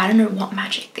things. I don't know what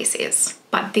magic this is,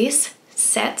 but this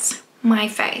sets my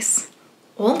face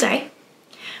all day,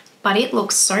 but it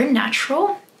looks so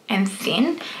natural and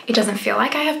thin. It doesn't feel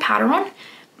like I have powder on,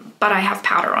 but I have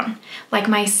powder on. Like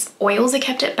my oils are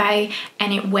kept at bay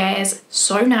and it wears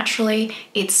so naturally.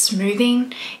 It's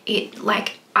smoothing. It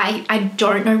like, I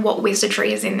don't know what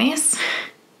wizardry is in this,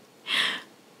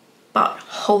 but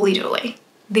holy dooly,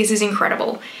 this is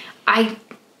incredible. I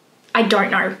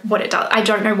don't know what it does. I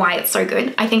don't know why it's so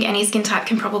good. I think any skin type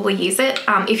can probably use it.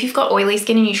 If you've got oily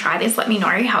skin and you try this, let me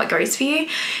know how it goes for you,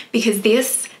 because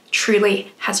this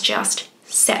truly has just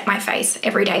set my face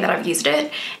every day that I've used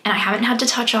it, and I haven't had to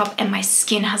touch up and my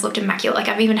skin has looked immaculate. Like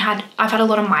I've had a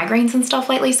lot of migraines and stuff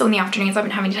lately, so in the afternoons I've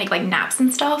been having to take like naps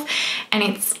and stuff, and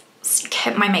it's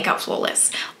kept my makeup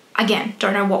flawless. Again,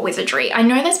 don't know what wizardry. I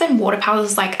know there's been water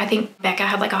powders, like I think Becca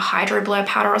had like a hydro blur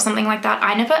powder or something like that.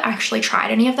 I never actually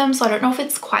tried any of them, so I don't know if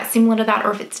it's quite similar to that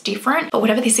or if it's different, but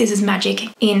whatever this is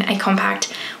magic in a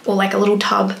compact or like a little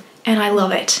tub, and I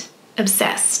love it.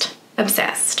 Obsessed.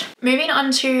 Obsessed. Moving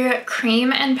on to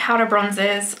cream and powder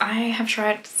bronzers. I have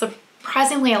tried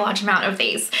surprisingly a large amount of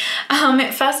these.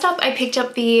 First up, I picked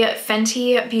up the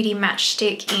Fenty Beauty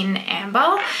Matchstick in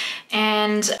Amber,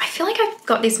 and I feel like I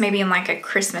got this maybe in like a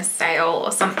Christmas sale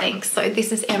or something. So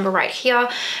this is Amber right here,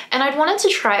 and I'd wanted to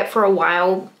try it for a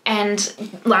while,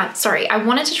 I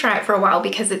wanted to try it for a while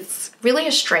because it's really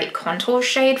a straight contour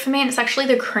shade for me, and it's actually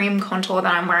the cream contour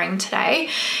that I'm wearing today,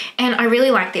 and I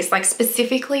really like this, like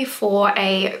specifically for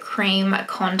a cream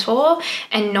contour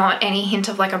and not any hint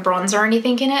of like a bronzer or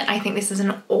anything in it. I think this is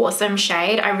an awesome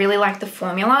shade. I really like the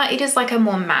formula. It is like a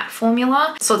more matte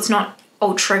formula, so it's not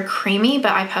ultra creamy,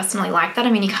 but I personally like that. I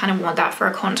mean, you kind of want that for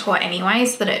a contour anyway,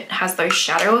 so that it has those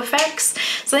shadow effects.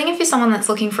 So I think if you're someone that's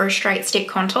looking for a straight stick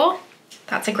contour,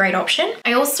 that's a great option.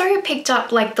 I also picked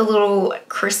up like the little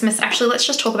Christmas, actually let's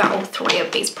just talk about all three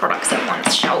of these products at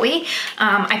once, shall we?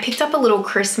 I picked up a little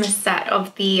Christmas set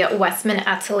of the Westman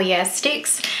Atelier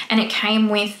sticks, and it came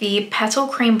with the Petal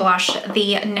Cream Blush,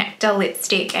 the Nectar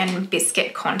Lipstick, and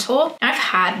Biscuit Contour. I've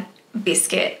had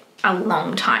Biscuit a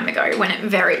long time ago when it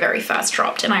very, very first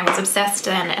dropped, and I was obsessed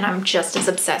then, and I'm just as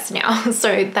obsessed now.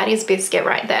 So that is Biscuit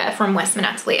right there from Westman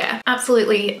Atelier.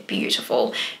 Absolutely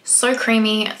beautiful. So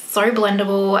creamy, so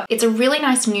blendable. It's a really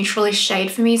nice neutralish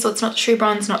shade for me, so it's not too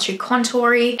bronze, not too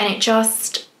contoury, and it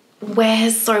just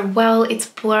wears so well. It's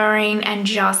blurring and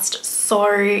just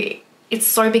it's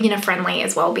so beginner friendly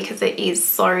as well, because it is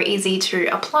so easy to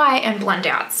apply and blend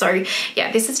out. So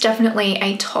yeah, this is definitely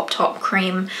a top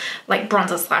cream, like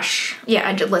bronzer slash,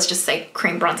 yeah, let's just say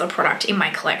cream bronzer product in my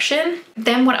collection.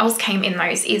 Then what else came in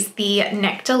those is the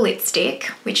Nectar lipstick,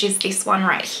 which is this one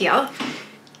right here,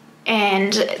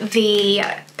 and the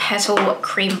Petal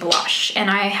Cream Blush.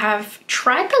 And I have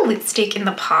tried the lipstick in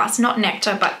the past, not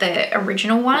Nectar, but the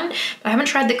original one, but I haven't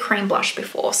tried the cream blush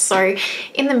before. So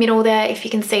in the middle there, if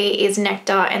you can see, is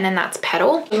Nectar, and then that's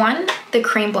Petal. The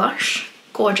cream blush,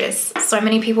 gorgeous. So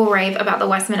many people rave about the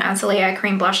Westman Atelier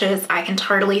cream blushes. I can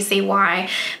totally see why.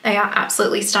 They are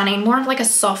absolutely stunning. More of like a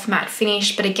soft matte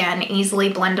finish, but again,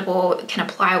 easily blendable, can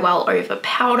apply well over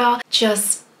powder.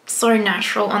 Just so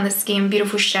natural on the skin,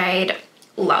 beautiful shade,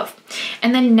 love.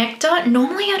 And then Nectar,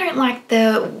 normally I don't like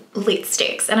the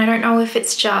lipsticks, and I don't know if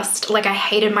it's just like I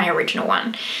hated my original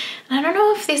one. And I don't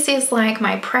know if this is like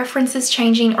my preferences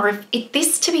changing, or if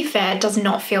this, to be fair, does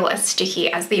not feel as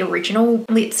sticky as the original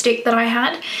lipstick that I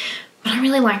had. But I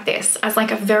really like this as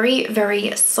like a very,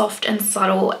 very soft and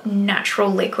subtle natural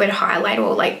liquid highlight,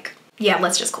 or like, yeah,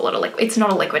 let's just call it a liquid. It's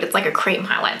not a liquid, it's like a cream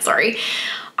highlight, sorry.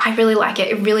 I really like it.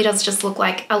 It really does just look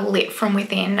like a lit from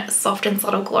within, soft and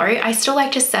subtle glow. I still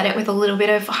like to set it with a little bit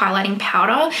of highlighting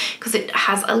powder because it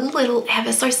has a little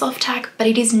ever so soft tack, but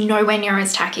it is nowhere near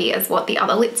as tacky as what the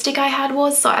other lipstick I had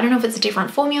was. So I don't know if it's a different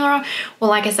formula, or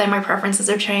like I said, my preferences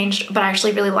have changed, but I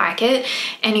actually really like it.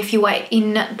 And if you are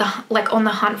in the, like on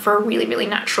the hunt for a really, really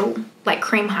natural like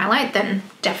cream highlight, then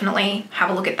definitely have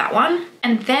a look at that one.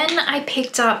 And then I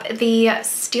picked up the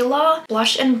Stila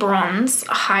Blush and Bronze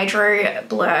Hydro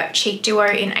Blur the cheek duo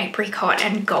in Apricot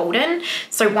and Golden.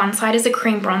 So one side is a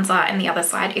cream bronzer and the other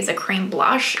side is a cream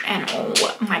blush. And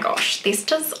oh my gosh,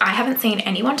 I haven't seen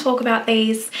anyone talk about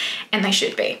these, and they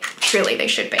should be. Truly, they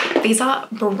should be. These are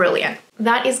brilliant.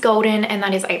 That is Golden and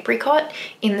that is Apricot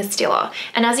in the Stiller.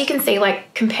 And as you can see,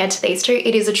 like compared to these two,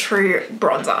 it is a true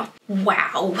bronzer.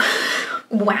 Wow.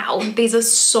 Wow, these are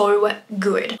so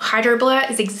good. Hydro Blur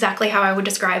is exactly how I would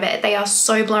describe it. They are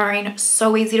so blurring,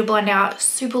 so easy to blend out,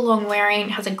 super long wearing,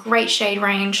 has a great shade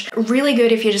range. Really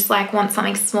good if you just like want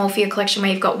something small for your collection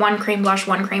where you've got one cream blush,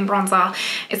 one cream bronzer.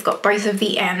 It's got both of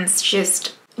the ends.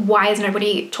 Just why is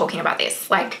nobody talking about this?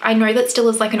 Like, I know that Still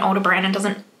is like an older brand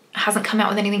and hasn't come out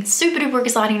with anything super duper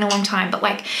exciting in a long time, but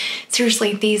like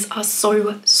seriously, these are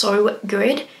so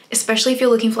good, especially if you're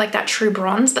looking for like that true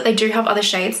bronze. But they do have other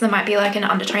shades. There might be like an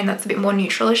undertone that's a bit more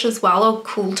neutralish as well, or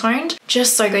cool toned.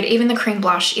 Just so good. Even the cream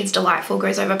blush is delightful,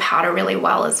 goes over powder really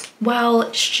well as well.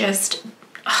 It's just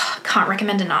can't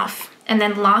recommend enough. And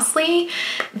then lastly,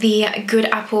 the Good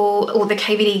Apple, or the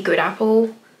KVD Good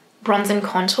Apple bronze and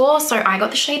contour. So I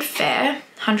got the shade Fair,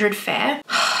 100 Fair.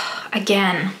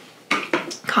 Again,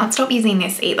 can't stop using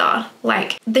this either.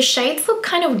 Like, the shades look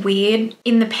kind of weird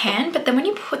in the pan, but then when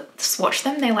you swatch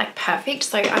them, they're like perfect.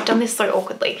 So I've done this so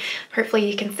awkwardly.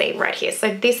 Hopefully you can see right here.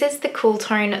 So this is the cool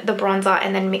tone, the bronzer,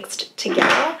 and then mixed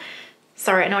together.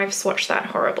 Sorry, I know I've swatched that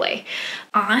horribly.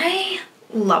 I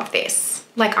love this.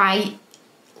 Like, I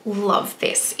love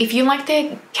this. If you like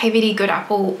the KVD Good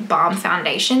Apple Balm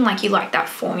Foundation, like you like that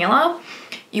formula,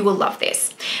 you will love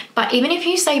this. But even if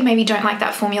you say maybe don't like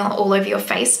that formula all over your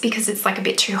face because it's like a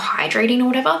bit too hydrating or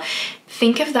whatever,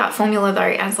 think of that formula though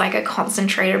as like a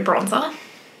concentrated bronzer.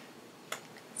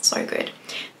 So good.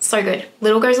 So good.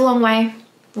 Little goes a long way.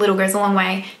 Little goes a long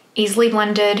way. Easily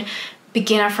blended.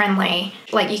 Beginner friendly.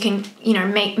 Like you can, you know,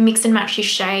 mix and match your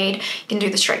shade. You can do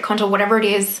the straight contour, whatever it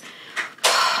is.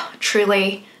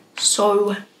 Truly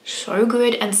so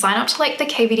good. And sign up to like the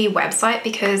KVD website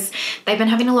because they've been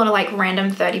having a lot of like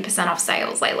random 30% off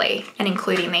sales lately, and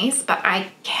including these. But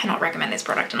I cannot recommend this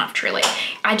product enough, truly.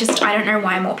 I don't know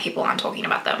why more people aren't talking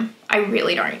about them. I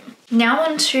really don't. Now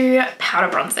on to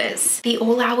powder bronzers. The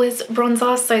All Hours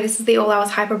bronzer. So this is the All Hours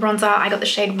Hyper Bronzer. I got the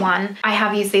shade 1. I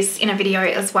have used this in a video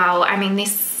as well. I mean,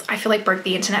 this I feel like broke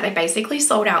the internet. They basically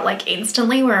sold out like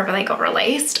instantly wherever they got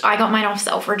released. I got mine off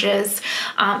Selfridges.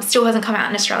 Still hasn't come out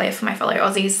in Australia for my fellow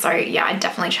Aussies. So yeah, I'd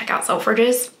definitely check out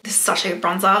Selfridges. This is such a good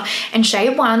bronzer. And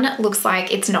shade 1 looks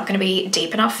like it's not going to be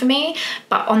deep enough for me.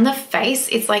 But on the face,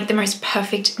 it's like the most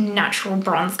perfect natural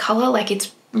bronze color. Like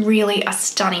it's really a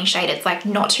stunning shade. It's like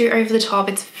not too over the top.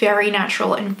 It's very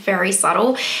natural and very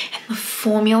subtle. And the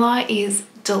formula is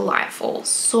delightful.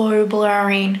 So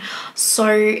blurring.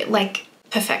 So like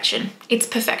perfection. It's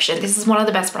perfection. This is one of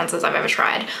the best bronzers I've ever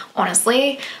tried.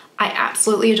 Honestly, I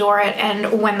absolutely adore it.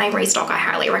 And when they restock, I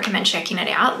highly recommend checking it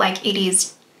out. Like it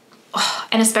is,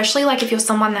 and especially like if you're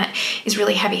someone that is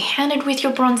really heavy-handed with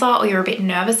your bronzer or you're a bit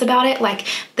nervous about it, like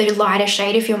the lighter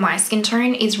shade, if you're my skin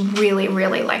tone, is really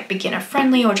like beginner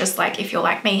friendly, or just like if you're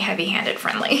like me, heavy-handed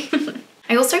friendly.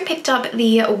 I also picked up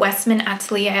the Westman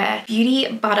Atelier Beauty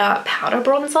Butter Powder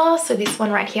Bronzer. So this one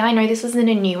right here, I know this isn't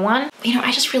a new one. You know,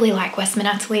 I just really like Westman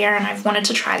Atelier and I've wanted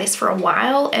to try this for a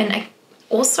while. And I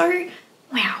also,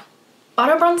 wow,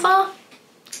 butter bronzer.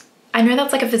 I know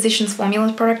that's like a Physicians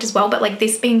Formula product as well, but like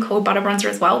this being called butter bronzer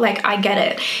as well, like I get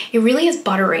it. It really is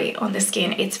buttery on the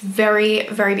skin. It's very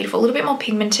beautiful, a little bit more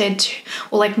pigmented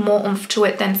or like more oomph to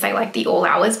it than say like the All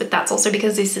Hours, but that's also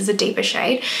because this is a deeper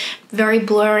shade. Very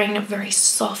blurring, very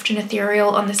soft and ethereal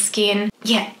on the skin.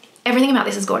 Yeah, everything about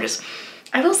this is gorgeous.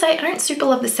 I will say I don't super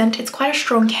love the scent. It's quite a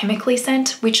strong chemically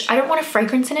scent, which I don't want a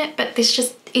fragrance in it, but this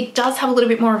just, it does have a little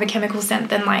bit more of a chemical scent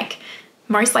than like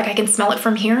most. Like I can smell it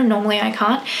from here and normally I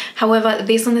can't. However,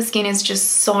 this on the skin is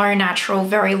just so natural,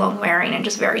 very long wearing and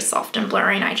just very soft and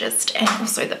blurring. And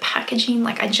also the packaging,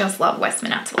 like I just love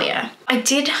Westman Atelier. I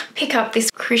did pick up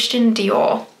this Christian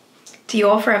Dior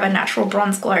Forever Natural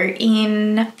Bronze Glow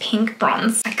in pink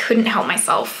bronze. I couldn't help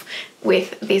myself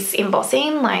with this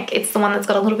embossing. Like it's the one that's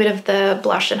got a little bit of the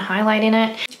blush and highlight in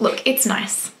it. Look, it's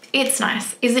nice. It's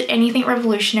nice. Is it anything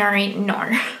revolutionary?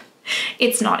 No.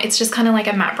 It's not. It's just kind of like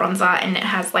a matte bronzer and it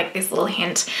has like this little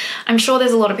hint. I'm sure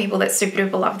there's a lot of people that super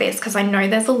duper love this because I know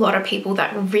there's a lot of people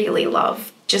that really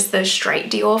love just the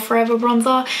straight Dior Forever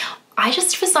bronzer. I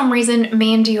just, for some reason,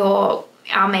 me and Dior,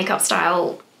 our makeup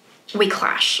style, we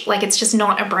clash. Like it's just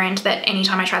not a brand that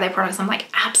anytime I try their products, I'm like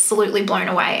absolutely blown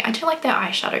away. I do like their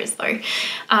eyeshadows though.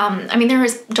 I mean,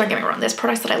 don't get me wrong, there's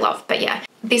products that I love, but yeah,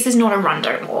 this is not a run,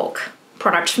 don't walk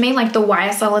product for me. Like the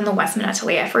YSL and the Westman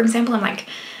Atelier, for example, I'm like,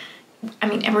 I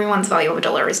mean, everyone's value of a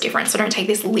dollar is different, so don't take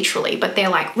this literally, but they're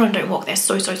like, run, don't walk. They're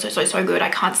so good. I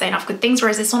can't say enough good things.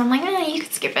 Whereas this one, I'm like, you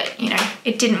could skip it. You know,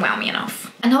 it didn't wow me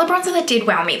enough. Another bronzer that did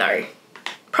wow me though,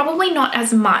 probably not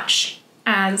as much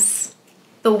as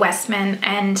the Westman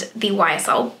and the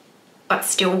YSL, but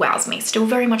still wows me, still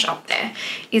very much up there,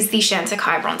 is the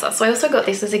Chantecaille bronzer. So I also got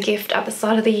this as a gift at the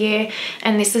start of the year,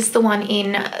 and this is the one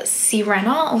in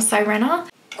Sirena.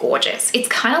 Gorgeous. It's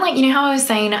kind of like, you know how I was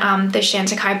saying the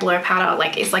Chantecaille blur powder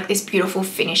like is like this beautiful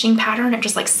finishing powder and it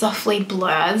just like softly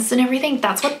blurs and everything?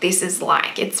 That's what this is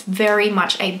like. It's very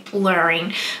much a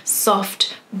blurring,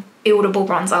 soft, buildable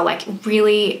bronzer, like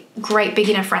really great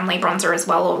beginner friendly bronzer as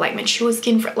well, or like mature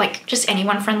skin, like just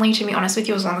anyone friendly, to be honest with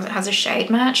you, as long as it has a shade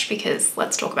match, because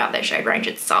let's talk about their shade range,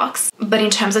 it sucks. But in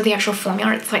terms of the actual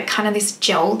formula, it's like kind of this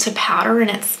gel to powder, and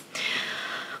it's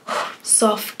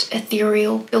soft,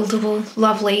 ethereal, buildable,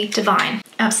 lovely, divine.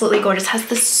 Absolutely gorgeous. Has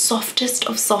the softest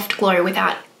of soft glow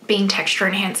without being texture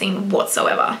enhancing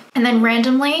whatsoever. And then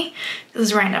randomly, this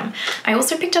is random, I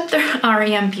also picked up the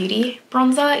REM Beauty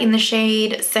bronzer in the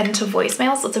shade Send to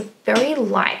Voicemail. So it's a very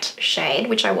light shade,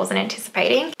 which I wasn't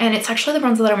anticipating. And it's actually the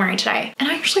bronzer that I'm wearing today. And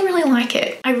I actually really like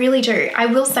it. I really do. I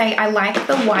will say I like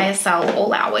the YSL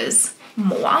All Hours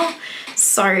more.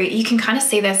 So you can kind of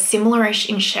see they're similar-ish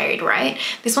in shade, right?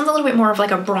 This one's a little bit more of like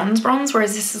a bronze,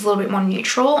 whereas this is a little bit more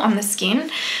neutral on the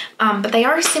skin. But they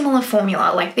are a similar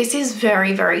formula. Like this is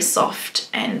very, very soft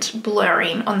and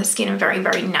blurring on the skin and very,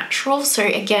 very natural. So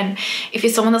again, if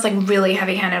you're someone that's like really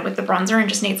heavy-handed with the bronzer and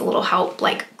just needs a little help,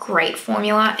 like great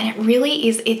formula. And it really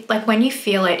is, it like when you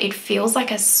feel it, it feels like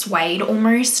a suede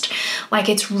almost. Like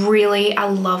it's really a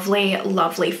lovely,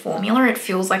 lovely formula. It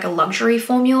feels like a luxury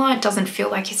formula. It doesn't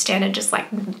feel like your standard just like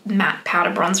matte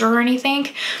powder bronzer or anything.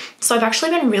 So I've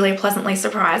actually been really pleasantly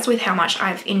surprised with how much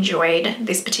I've enjoyed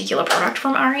this particular product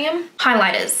from REM.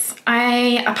 Highlighters.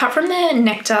 Apart from the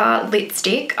Nectar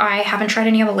lipstick, I haven't tried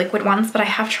any other liquid ones, but I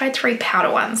have tried 3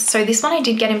 powder ones. So this one I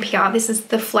did get in PR. This is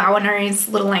the Flower Nose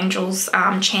Little Angels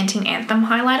Chanting Anthem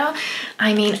highlighter.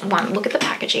 I mean, look at the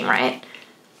packaging, right?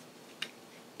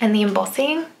 And the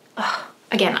embossing. Ugh.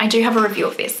 Again, I do have a review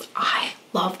of this. I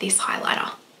love this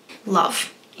highlighter.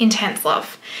 Love. Intense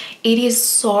love. It is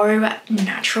so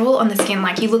natural on the skin.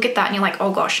 Like you look at that and you're like,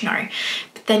 oh gosh, no.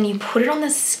 But then you put it on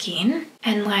the skin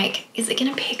and like, is it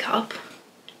gonna pick up?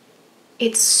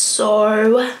 It's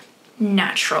so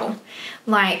natural.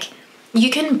 Like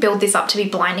you can build this up to be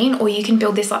blinding, or you can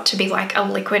build this up to be like a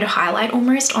liquid highlight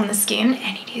almost on the skin,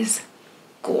 and it is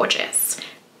gorgeous.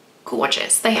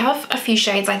 Gorgeous. They have a few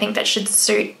shades I think that should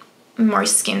suit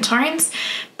most skin tones,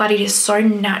 but it is so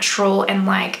natural and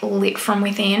like lit from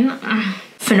within.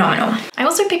 Phenomenal. I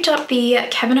also picked up the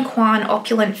Kevyn Aucoin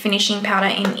Opulent Finishing Powder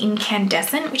in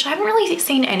Incandescent, which I haven't really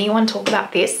seen anyone talk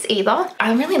about this either.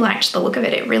 I really liked the look of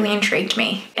it. It really intrigued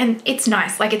me. And it's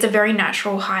nice. Like it's a very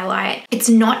natural highlight. It's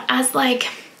not as like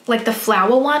the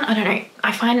flower one. I don't know.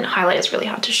 I find highlighters really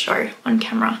hard to show on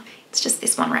camera. It's just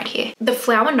this one right here. The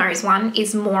Flower Nose one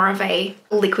is more of a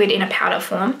liquid in a powder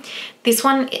form. This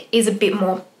one is a bit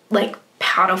more like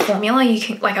powder formula. You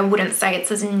can, like, I wouldn't say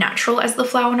it's as natural as the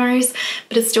Flower Nose,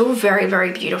 but it's still very,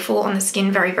 very beautiful on the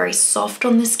skin, very, very soft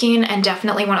on the skin, and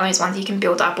definitely one of those ones you can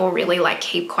build up or really like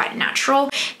keep quite natural.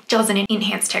 It doesn't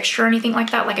enhance texture or anything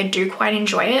like that. Like I do quite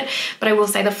enjoy it, but I will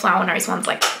say the Flower Nose one's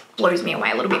like blows me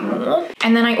away a little bit more.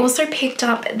 And then I also picked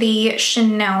up the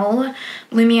Chanel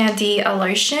Lumiere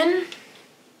d'Alotion.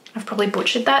 I've probably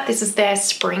butchered that. This is their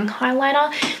spring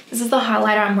highlighter. This is the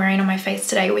highlighter I'm wearing on my face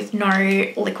today with no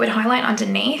liquid highlight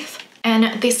underneath.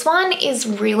 And this one is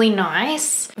really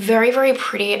nice. Very, very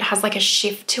pretty. It has like a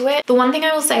shift to it. The one thing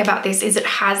I will say about this is it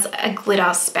has a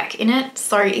glitter speck in it.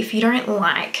 So if you don't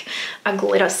like a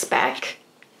glitter speck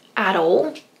at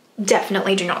all,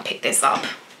 definitely do not pick this up.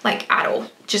 Like at all.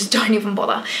 Just don't even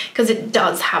bother, because it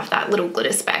does have that little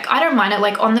glitter speck. I don't mind it.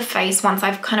 Like on the face, once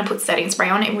I've kind of put setting spray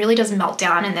on, it really does melt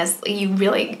down, and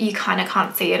you kind of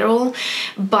can't see it all.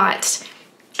 But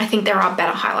I think there are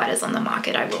better highlighters on the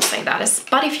market, I will say that.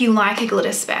 But if you like a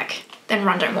glitter speck, then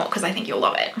run, don't walk, because I think you'll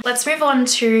love it. Let's move on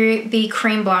to the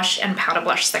cream blush and powder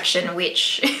blush section,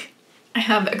 which I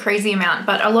have a crazy amount,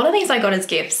 but a lot of these I got as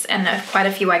gifts, and quite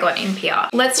a few I got in PR.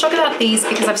 Let's talk about these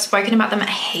because I've spoken about them a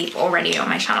heap already on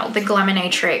my channel. The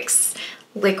Glaminatrix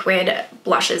liquid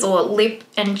blushes, or lip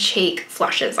and cheek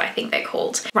flushes, I think they're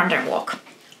called. Run, don't walk.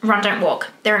 Run, don't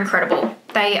walk. They're incredible.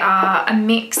 They are a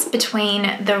mix between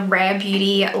the Rare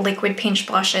Beauty liquid pinch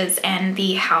blushes and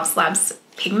the Haus Labs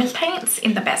pigment paints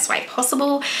in the best way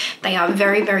possible. They are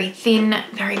very, very thin,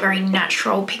 very, very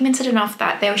natural, pigmented enough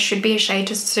that there should be a shade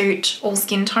to suit all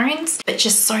skin tones, but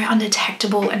just so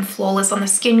undetectable and flawless on the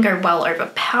skin, go well over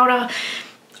powder.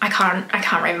 I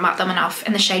can't rave about them enough,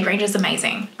 and the shade range is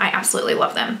amazing. I absolutely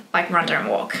love them, like run, don't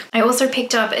walk. I also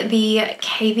picked up the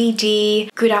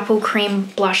KVD Good Apple Cream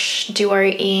Blush Duo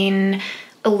in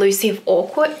Elusive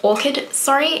Orchid,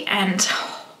 and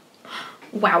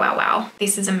wow.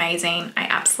 This is amazing. I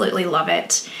absolutely love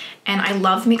it. And I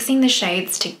love mixing the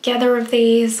shades together of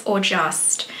these, or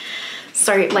just,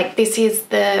 so like this is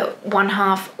the one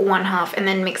half, and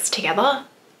then mixed together.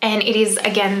 And it is,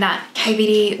 again, that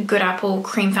KVD Good Apple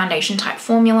Cream Foundation type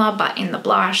formula, but in the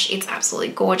blush. It's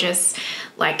absolutely gorgeous.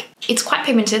 Like, it's quite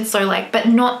pigmented, so like, but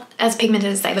not as pigmented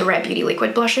as, say, the Rare Beauty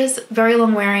liquid blushes. Very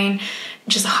long wearing,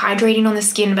 just hydrating on the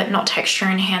skin, but not texture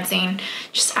enhancing.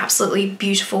 Just absolutely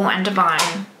beautiful and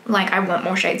divine. Like, I want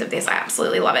more shades of this. I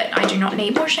absolutely love it. I do not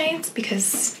need more shades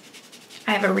because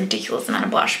I have a ridiculous amount of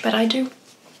blush, but I do.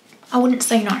 I wouldn't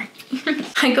say no.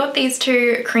 I got these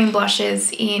two cream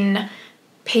blushes in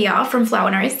PR from Flower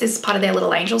Nose. This is part of their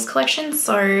Little Angels collection.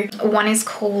 So one is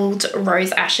called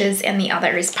Rose Ashes and the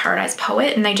other is Paradise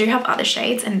Poet, and they do have other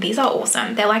shades, and these are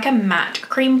awesome. They're like a matte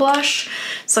cream blush.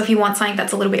 So if you want something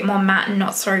that's a little bit more matte and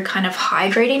not so kind of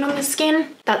hydrating on the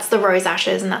skin, that's the Rose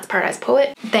Ashes and that's Paradise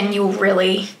Poet. Then you'll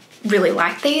really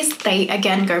like these. They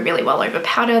again go really well over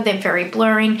powder. They're very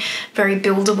blurring, very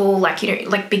buildable, like, you know,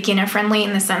 like beginner friendly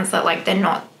in the sense that like they're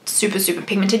not super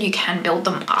pigmented. You can build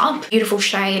them up. Beautiful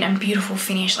shade and beautiful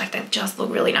finish. Like, they just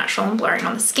look really natural and blurring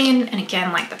on the skin. And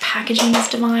again, like the packaging is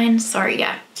divine. So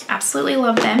yeah, absolutely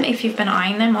love them if you've been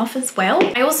eyeing them off as well.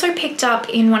 I also picked up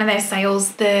in one of their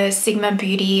sales the Sigma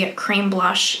Beauty cream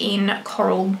blush in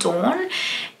Coral Dawn.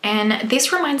 And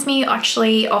this reminds me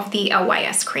actually of the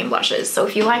LYS cream blushes. So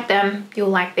if you like them, you'll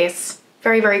like this.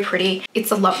 Very pretty.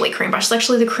 It's a lovely cream blush. It's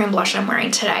actually the cream blush I'm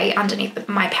wearing today underneath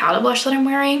my powder blush that I'm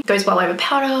wearing. Goes well over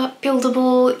powder,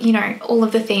 buildable, you know, all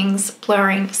of the things,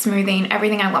 blurring, smoothing,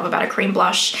 everything I love about a cream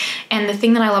blush. And the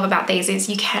thing that I love about these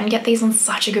is you can get these on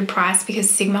such a good price because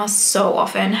Sigma so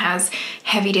often has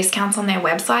heavy discounts on their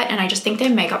website, and I just think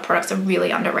their makeup products are really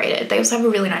underrated. They also have a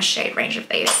really nice shade range of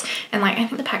these, and like I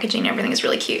think the packaging and everything is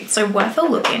really cute, so worth a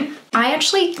look in. I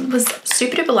actually was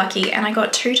super duper lucky and I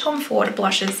got two Tom Ford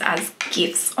blushes as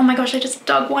gifts. Oh my gosh, I just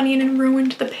dug one in and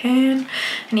ruined the pan.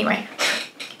 Anyway,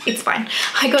 it's fine.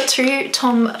 I got two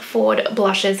Tom Ford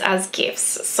blushes as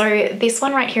gifts. So this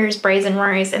one right here is Brazen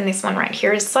Rose and this one right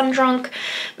here is Sun Drunk.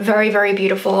 Very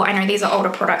beautiful. I know these are older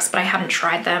products, but I haven't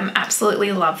tried them.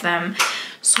 Absolutely love them.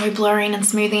 So blurring and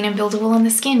smoothing and buildable on the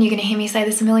skin. You're gonna hear me say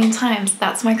this a million times.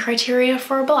 That's my criteria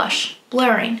for a blush.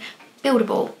 Blurring,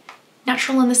 buildable,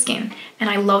 natural on the skin. And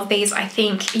I love these. I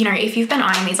think, you know, if you've been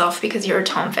eyeing these off because you're a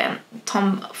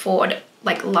Tom Ford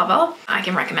like lover, I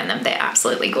can recommend them. They're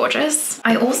absolutely gorgeous.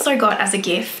 I also got as a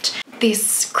gift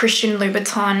this Christian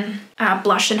Louboutin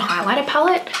blush and highlighter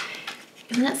palette.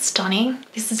 Isn't it stunning?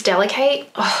 This is Delicate.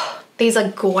 Oh, these are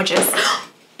gorgeous.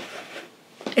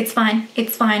 It's fine.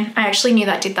 It's fine. I actually knew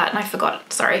that did that and I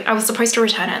forgot. Sorry. I was supposed to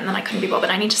return it and then I couldn't be bothered.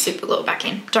 I need to super glue it back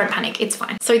in. Don't panic. It's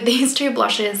fine. So these two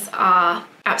blushes are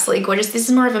absolutely gorgeous. This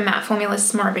is more of a matte formula. This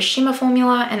is more of a shimmer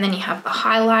formula. And then you have the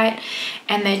highlight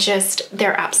and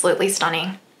they're absolutely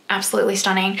stunning. Absolutely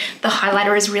stunning. The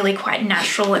highlighter is really quite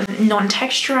natural and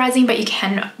non-texturizing, but you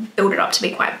can build it up to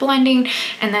be quite blinding.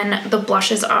 And then the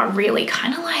blushes are really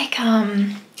kind of like,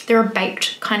 they're a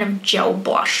baked kind of gel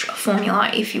blush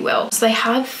formula, if you will. So they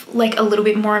have like a little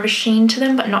bit more of a sheen to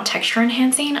them, but not texture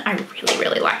enhancing. I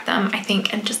really like them, I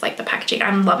think, and just like the packaging.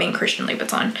 I'm loving Christian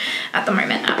Louboutin at the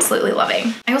moment, absolutely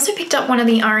loving. I also picked up one of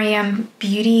the REM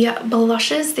Beauty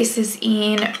blushes. This is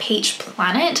in Peach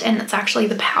Planet, and it's actually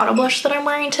the powder blush that I'm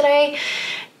wearing today.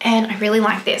 And I really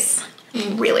like this,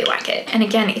 really like it. And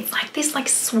again, it's like this like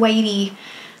suede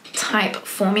type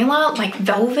formula, like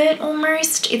velvet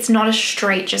almost. It's not a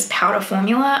straight just powder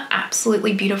formula.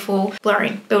 Absolutely beautiful,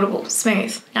 blurring, buildable,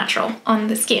 smooth, natural on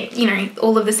the skin, you know,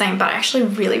 all of the same. But I actually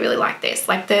really like this.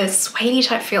 Like the suede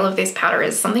type feel of this powder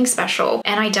is something special,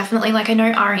 and I definitely, like, I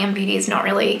know REM Beauty is not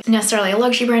really necessarily a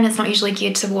luxury brand. It's not usually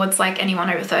geared towards like anyone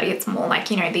over 30. It's more like,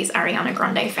 you know, these Ariana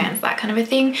Grande fans, that kind of a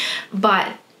thing.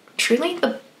 But truly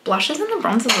the blushes and the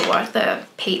bronzers are worth a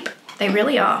peep. They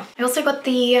really are. I also got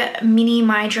the mini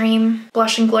My Dream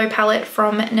Blush and Glow palette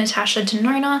from Natasha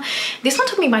Denona. This one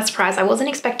took me by surprise. I wasn't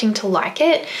expecting to like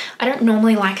it. I don't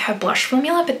normally like her blush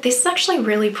formula, but this is actually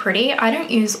really pretty. I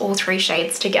don't use all three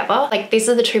shades together. Like, these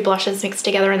are the two blushes mixed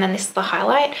together and then this is the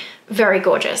highlight. Very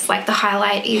gorgeous. Like, the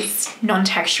highlight is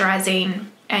non-texturizing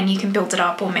and you can build it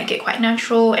up or make it quite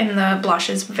natural, and the blush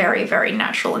is very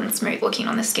natural and smooth looking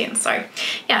on the skin. So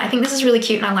yeah, I think this is really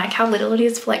cute and I like how little it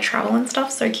is for like travel and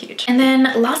stuff. So cute. And then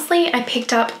lastly, I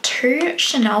picked up two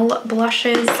Chanel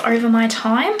blushes over my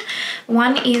time.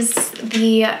 One is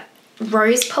the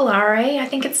Rose Polare, I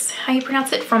think it's how you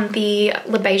pronounce it, from the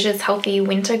Le Beige's Healthy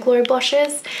Winter Glow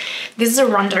blushes. This is a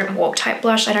Run Don't Walk type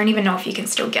blush. I don't even know if you can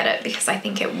still get it because I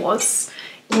think it was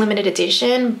limited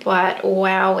edition, but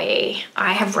wowee,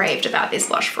 I have raved about this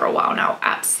blush for a while now.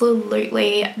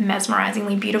 Absolutely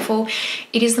mesmerizingly beautiful.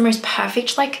 It is the most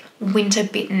perfect like winter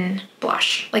bitten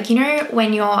blush. Like, you know,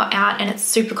 when you're out and it's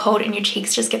super cold and your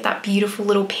cheeks just get that beautiful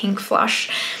little pink flush,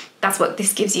 that's what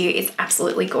this gives you. It's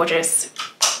absolutely gorgeous.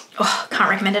 Oh, can't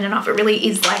recommend it enough. It really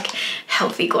is like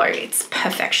healthy glow. It's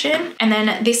perfection. And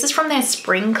then this is from their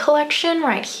spring collection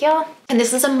right here. And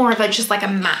this is a more of a just like a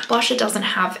matte blush. It doesn't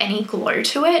have any glow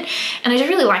to it. And I do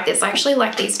really like this. I actually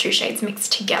like these two shades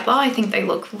mixed together. I think they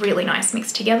look really nice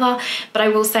mixed together. But I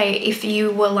will say, if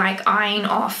you were like eyeing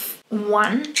off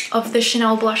one of the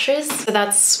Chanel blushes, so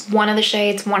that's one of the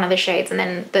shades, and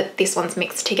then this one's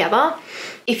mixed together.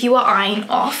 If you are eyeing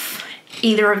off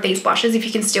either of these blushes, if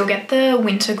you can still get the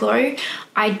Winter Glow,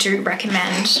 I do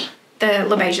recommend the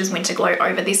Le Beige's Winter Glow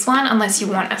over this one, unless you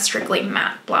want a strictly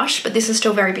matte blush. But this is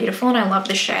still very beautiful and I love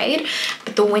the shade.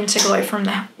 But the Winter Glow from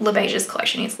the Le Beige's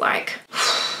collection is like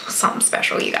something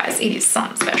special, you guys. It is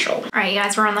something special. All right, you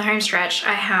guys, we're on the home stretch.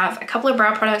 I have a couple of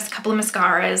brow products, a couple of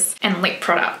mascaras, and lip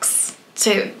products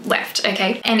to left,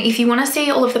 okay? And if you want to see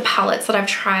all of the palettes that I've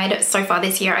tried so far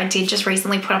this year, I did just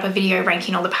recently put up a video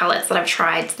ranking all the palettes that I've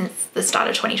tried since the start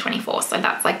of 2024. So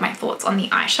that's like my thoughts on the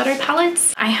eyeshadow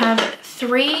palettes. I have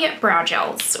 3 brow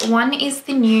gels. One is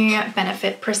the new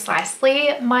Benefit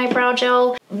Precisely My Brow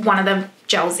Gel. One of the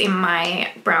gels in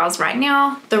my brows right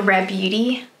now, the Rare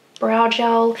Beauty brow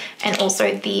gel, and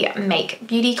also the Make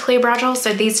Beauty clear brow gel.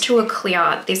 So these two are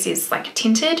clear. This is like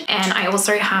tinted. And I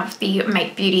also have the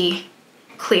Make Beauty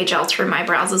clear gel through my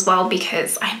brows as well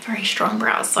because I have very strong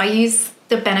brows. So I use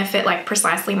the Benefit like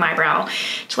Precisely My Brow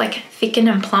to like thicken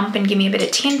and plump and give me a bit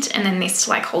of tint, and then this to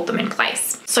like hold them in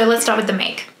place. So let's start with the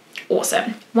Make.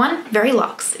 Awesome. One, very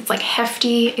luxe. It's like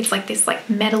hefty. It's like this like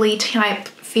metally type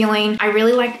feeling. I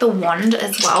really like the wand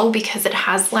as well because it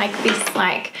has like this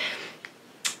like,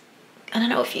 I don't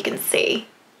know if you can see,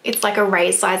 it's like a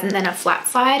raised side and then a flat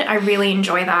side. I really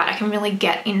enjoy that. I can really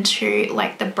get into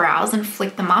like the brows and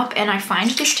flick them up, and I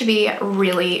find this to be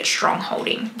really strong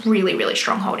holding, really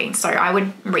strong holding. So I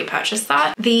would repurchase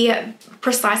that. The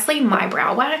Precisely My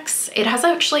Brow Wax, it has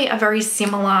actually a very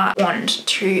similar wand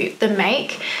to the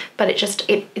Make, but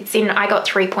it's in, I got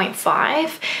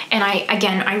 3.5, and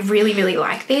I really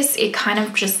like this. It kind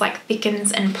of just like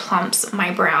thickens and plumps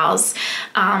my brows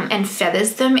and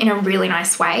feathers them in a really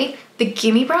nice way. The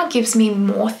Gimme Brow gives me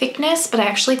more thickness, but I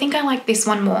actually think I like this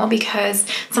one more because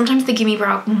sometimes the Gimme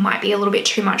Brow might be a little bit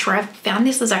too much, where I've found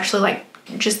this is actually like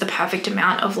just the perfect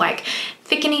amount of like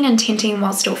thickening and tinting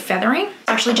while still feathering.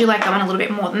 I actually do like that one a little bit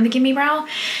more than the Gimme Brow.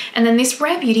 And then this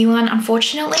Rare Beauty one,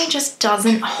 unfortunately, just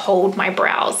doesn't hold my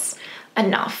brows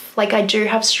enough. Like, I do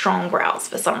have strong brows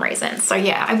for some reason. So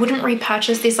yeah, I wouldn't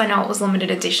repurchase this. I know it was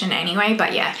limited edition anyway,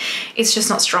 but yeah, it's just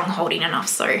not strong holding enough.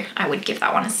 So I would give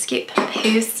that one a skip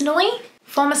personally.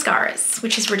 4 mascaras,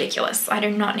 which is ridiculous. I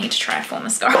do not need to try 4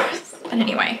 mascaras. But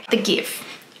anyway, the Give.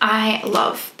 I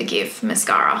love the Give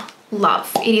mascara.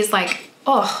 Love. It is like,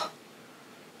 oh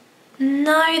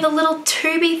no, the little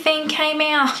tubey thing came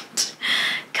out.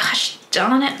 Gosh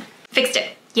darn it. Fixed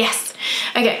it. Yes.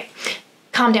 Okay.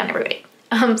 Calm down, everybody.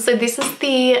 So this is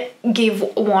the Give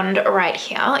wand right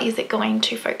here. Is it going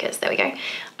to focus? There we go.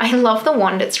 I love the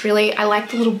wand. It's really, I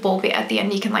like the little ball bit at the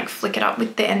end. You can like flick it up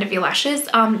with the end of your lashes.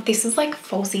 This is like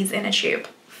falsies in a tube.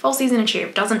 Falsies in a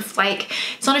tube. Doesn't flake.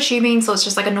 It's not a tubing, so it's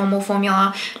just like a normal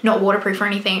formula, not waterproof or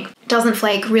anything. Doesn't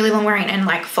flake, really long wearing, and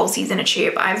like falsies in a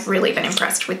tube. I've really been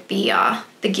impressed with the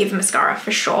Give mascara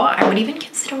for sure. I would even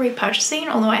consider repurchasing,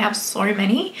 although I have so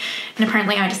many, and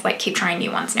apparently I just like keep trying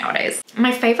new ones nowadays.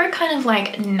 My favorite kind of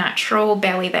like natural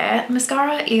barely there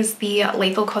mascara is the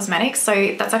Lethal Cosmetics.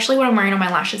 So that's actually what I'm wearing on my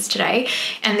lashes today,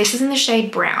 and this is in the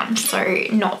shade brown, so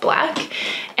not black.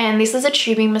 And this is a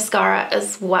tubing mascara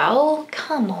as well.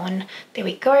 Come on, there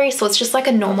we go. So it's just like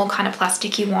a normal kind of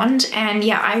plasticky wand, and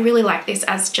yeah, I really like this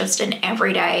as just an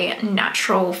everyday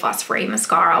natural fuss-free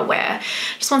mascara where I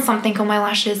just want something on my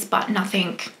lashes but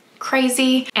nothing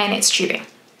crazy, and it's tubing,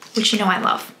 which you know I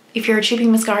love. If you're a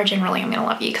tubing mascara, generally I'm gonna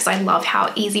love you because I love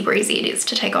how easy breezy it is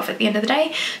to take off at the end of the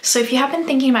day. So if you have been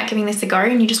thinking about giving this a go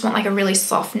and you just want like a really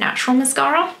soft natural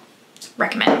mascara,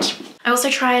 recommend. I also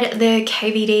tried the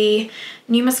KVD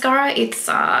new mascara. It's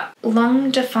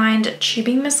long defined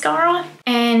tubing mascara,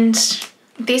 and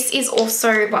this is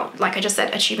also, well, like I just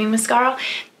said, a tubing mascara.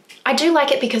 I do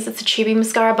like it because it's a tubing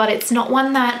mascara, but it's not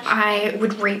one that I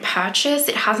would repurchase.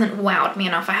 It hasn't wowed me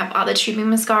enough. I have other tubing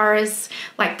mascaras,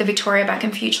 like the Victoria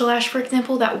Beckham Future Lash, for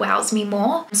example, that wows me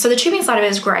more. So the tubing side of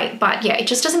it is great, but yeah, it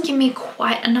just doesn't give me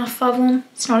quite enough bubble.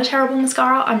 It's not a terrible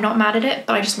mascara. I'm not mad at it,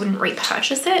 but I just wouldn't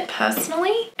repurchase it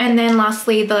personally. And then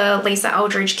lastly, the Lisa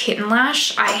Eldridge Kitten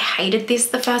Lash. I hated this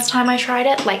the first time I tried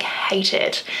it, like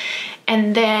hated.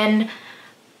 And then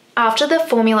after the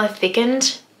formula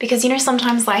thickened, because you know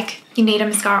sometimes like you need a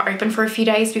mascara open for a few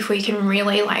days before you can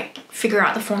really like figure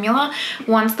out the formula.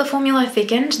 Once the formula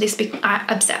thickened, I'm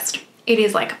obsessed. It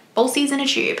is like falsies in a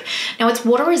tube. Now it's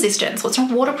water resistant, so it's not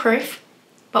waterproof,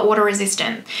 but water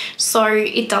resistant. So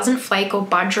it doesn't flake or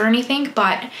budge or anything,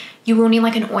 but you will need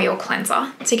like an oil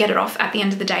cleanser to get it off at the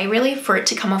end of the day, really, for it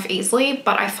to come off easily.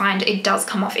 But I find it does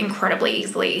come off incredibly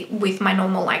easily with my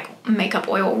normal like makeup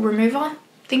oil remover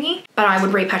thingy. But I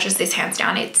would repurchase this hands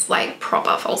down. It's like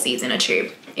proper falsies in a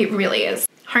tube. It really is.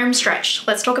 Home stretch.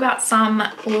 Let's talk about some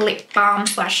lip balm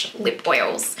 / lip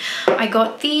oils. I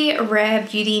got the Rare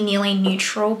Beauty Nearly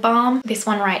Neutral Balm, this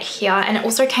one right here, and it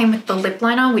also came with the lip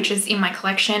liner, which is in my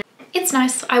collection. It's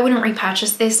nice. I wouldn't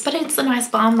repurchase this, but it's a nice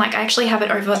balm. Like I actually have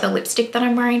it over the lipstick that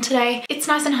I'm wearing today. It's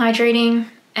nice and hydrating,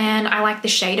 and I like the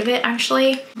shade of it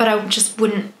actually, but I just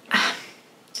wouldn't.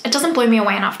 It doesn't blow me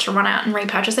away enough to run out and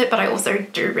repurchase it, but I also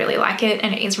do really like it,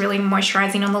 and it is really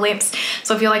moisturizing on the lips.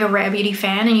 So if you're like a Rare Beauty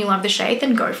fan and you love the shade,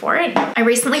 then go for it. I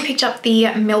recently picked up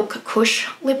the Milk Kush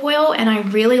lip oil, and I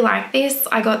really like this.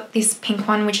 I got this pink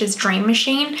one, which is Dream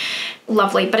Machine.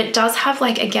 Lovely, but it does have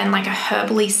like, again, like a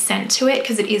herbally scent to it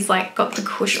because it is like got the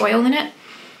Kush oil in it.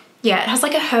 Yeah, it has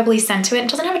like a herbally scent to it. It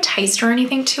doesn't have a taste or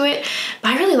anything to it,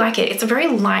 but I really like it. It's a very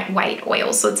lightweight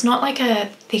oil, so it's not like a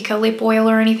thicker lip oil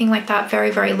or anything like that. Very,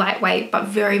 very lightweight, but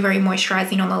very, very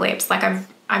moisturizing on the lips. Like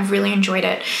I've really enjoyed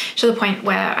it to the point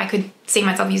where I could see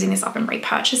myself using this up and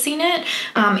repurchasing it.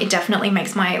 It definitely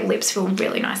makes my lips feel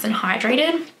really nice and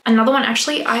hydrated. Another one,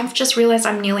 actually, I've just realized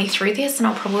I'm nearly through this and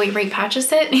I'll probably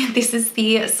repurchase it. This is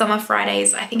the Summer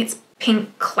Fridays, I think it's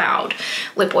Pink Cloud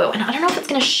lip oil, and I don't know if it's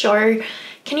gonna show.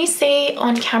 Can you see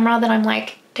on camera that I'm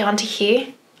like down to here?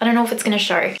 I don't know if it's gonna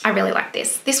show. I really like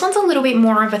this. This one's a little bit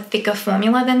more of a thicker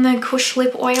formula than the Kush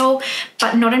lip oil,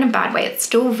 but not in a bad way. It's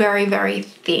still very, very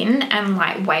thin and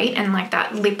lightweight and like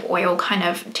that lip oil kind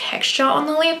of texture on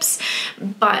the lips,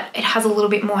 but it has a little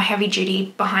bit more heavy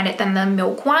duty behind it than the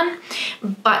Milk one.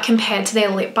 But compared to their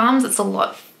lip balms, it's a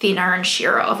lot thinner and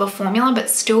sheerer of a formula, but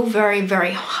still very,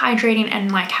 very hydrating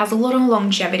and like has a lot of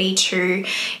longevity to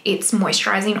its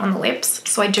moisturizing on the lips.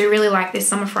 So I do really like this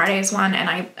Summer Fridays one, and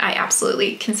I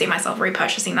absolutely can see myself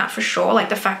repurchasing that for sure. Like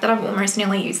the fact that I've almost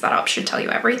nearly used that up should tell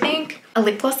you everything. A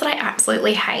lip gloss that I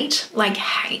absolutely hate, like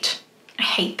I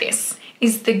hate this,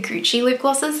 is the Gucci lip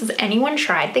glosses. Has anyone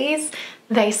tried these?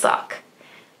 They suck.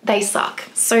 They suck.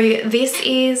 So this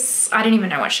is, I don't even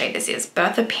know what shade this is,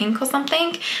 Bertha Pink or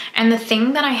something. And the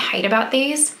thing that I hate about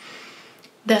these,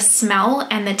 the smell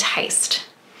and the taste.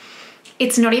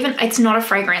 It's not a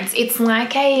fragrance. It's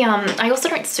like a, I also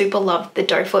don't super love the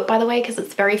doe foot, by the way, because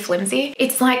it's very flimsy.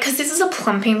 It's like, because this is a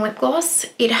plumping lip gloss,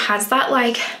 it has that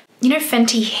like, you know,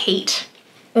 Fenty Heat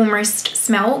almost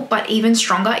smell, but even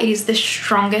stronger. It is the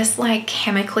strongest like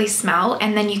chemically smell,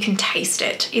 and then you can taste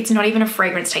it. It's not even a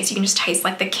fragrance taste. You can just taste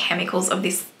like the chemicals of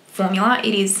this formula.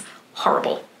 It is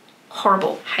horrible,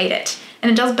 horrible, hate it.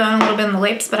 And it does burn a little bit on the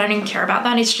lips, but I don't even care about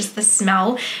that. It's just the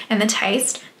smell and the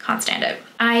taste. Can't stand it.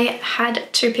 I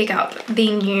had to pick up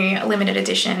the new limited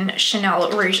edition Chanel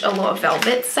Rouge Allure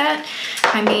Velvet set.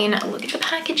 I mean, look at the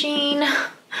packaging.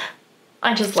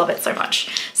 I just love it so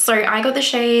much. So I got the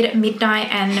shade Midnight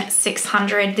and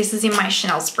 600. This is in my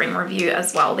Chanel Spring review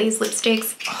as well. These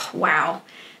lipsticks, oh, wow,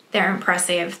 they're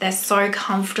impressive. They're so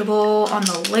comfortable on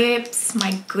the lips.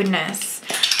 My goodness,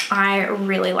 I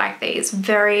really like these.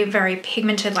 Very, very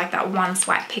pigmented, like that one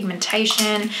swipe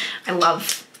pigmentation. I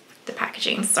love the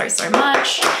packaging so, so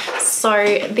much.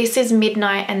 So this is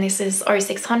Midnight and this is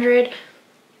 0600.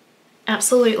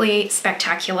 Absolutely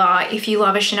spectacular. If you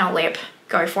love a Chanel lip,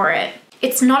 go for it.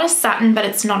 It's not a satin, but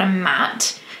it's not a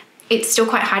matte. It's still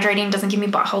quite hydrating, doesn't give me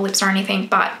butthole lips or anything,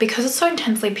 but because it's so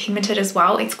intensely pigmented as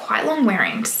well, it's quite long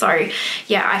wearing. So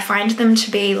yeah, I find them to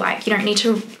be like, you don't need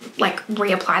to like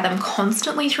reapply them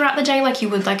constantly throughout the day like you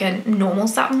would like a normal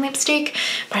satin lipstick,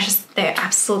 but they're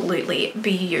absolutely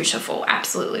beautiful,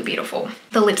 absolutely beautiful.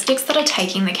 The lipsticks that are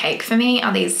taking the cake for me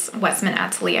are these Westman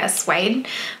Atelier Suede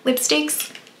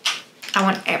lipsticks. I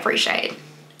want every shade,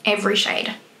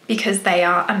 because they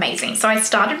are amazing. So I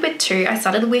started with two. I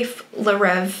started with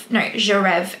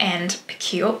Gerève and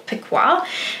Piquois,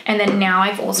 and then now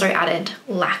I've also added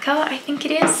Lacquer, I think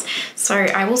it is. So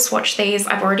I will swatch these.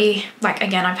 I've already, like,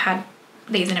 again, I've had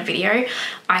these in a video.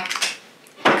 I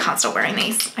can't stop wearing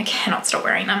these. I cannot stop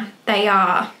wearing them. They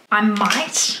are,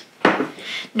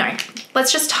 no,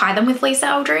 let's just tie them with Lisa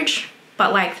Eldridge,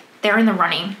 but like they're in the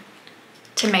running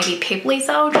to maybe pip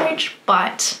Lisa Eldridge,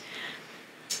 but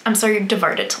I'm so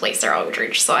devoted to Lisa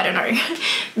Eldridge, so I don't know.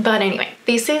 But anyway,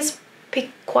 this is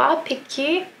Piquois,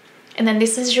 and then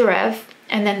this is Gerève,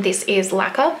 and then this is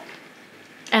Lacquer.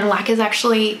 And Lacquer is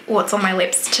actually what's on my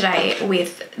lips today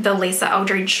with the Lisa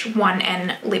Eldridge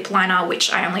 1N lip liner,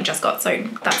 which I only just got, so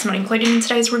that's not included in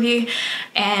today's review,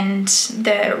 and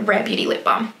the Rare Beauty lip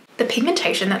balm. The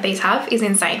pigmentation that these have is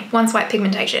insane. One swipe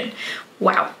pigmentation.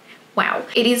 Wow. Wow.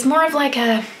 It is more of like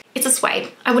it's a suede.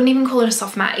 I wouldn't even call it a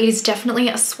soft matte. It is definitely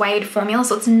a suede formula.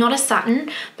 So it's not a satin,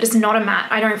 but it's not a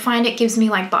matte. I don't find it gives me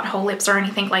like butthole lips or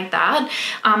anything like that.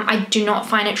 I do not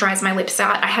find it dries my lips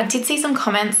out. Did see some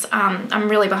comments. I'm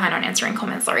really behind on answering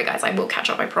comments. Sorry guys, I will catch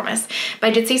up, I promise. But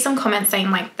I did see some comments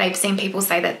saying like they've seen people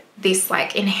say that this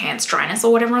like enhanced dryness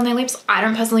or whatever on their lips. I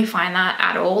don't personally find that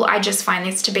at all. I just find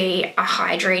this to be a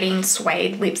hydrating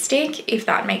suede lipstick, if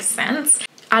that makes sense.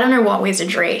 I don't know what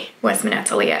wizardry Westman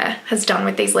Atelier has done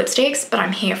with these lipsticks, but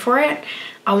I'm here for it.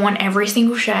 I want every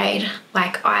single shade.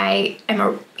 Like, I am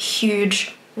a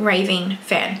huge raving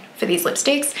fan for these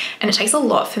lipsticks, and it takes a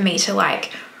lot for me to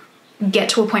like get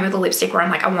to a point with a lipstick where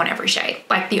I'm like, I want every shade.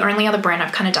 Like, the only other brand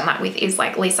I've kind of done that with is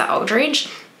like Lisa Eldridge.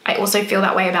 I also feel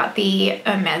that way about the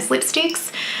Hermes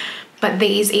lipsticks, but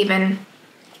these even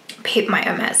pip my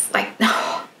Hermes. Like,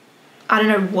 I don't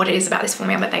know what it is about this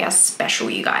formula, but they are special,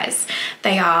 you guys.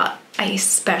 They are a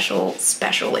special,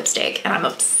 special lipstick, and I'm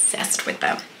obsessed with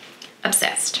them.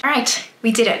 Obsessed. All right,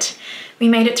 we did it. We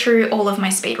made it through all of my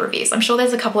speed reviews. I'm sure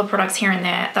there's a couple of products here and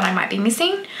there that I might be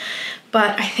missing,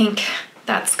 but I think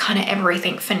that's kind of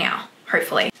everything for now,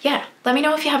 hopefully. Yeah, let me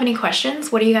know if you have any questions.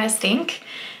 What do you guys think?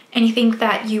 Anything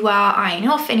that you are eyeing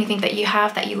off, anything that you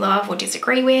have that you love or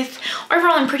disagree with.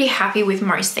 Overall, I'm pretty happy with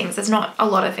most things. There's not a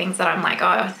lot of things that I'm like,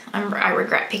 oh, I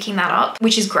regret picking that up,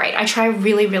 which is great. I try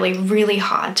really, really, really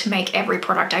hard to make every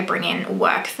product I bring in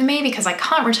work for me because I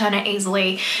can't return it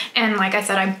easily. And like I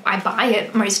said, I buy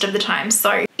it most of the time.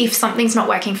 So if something's not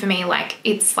working for me, like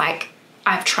it's like,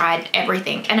 I've tried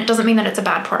everything, and it doesn't mean that it's a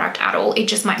bad product at all. It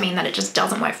just might mean that it just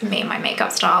doesn't work for me, my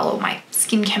makeup style or my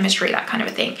skin chemistry, that kind of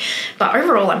a thing. But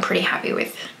overall, I'm pretty happy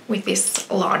with this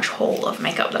large haul of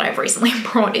makeup that I've recently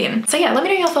brought in. So yeah, let me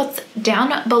know your thoughts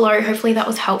down below. Hopefully that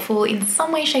was helpful in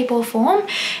some way, shape or form.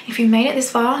 If you made it this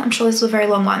far, I'm sure this was a very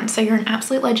long one. So you're an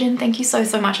absolute legend. Thank you so,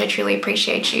 so much. I truly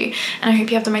appreciate you. And I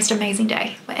hope you have the most amazing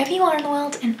day wherever you are in the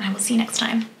world, and I will see you next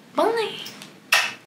time. Bye.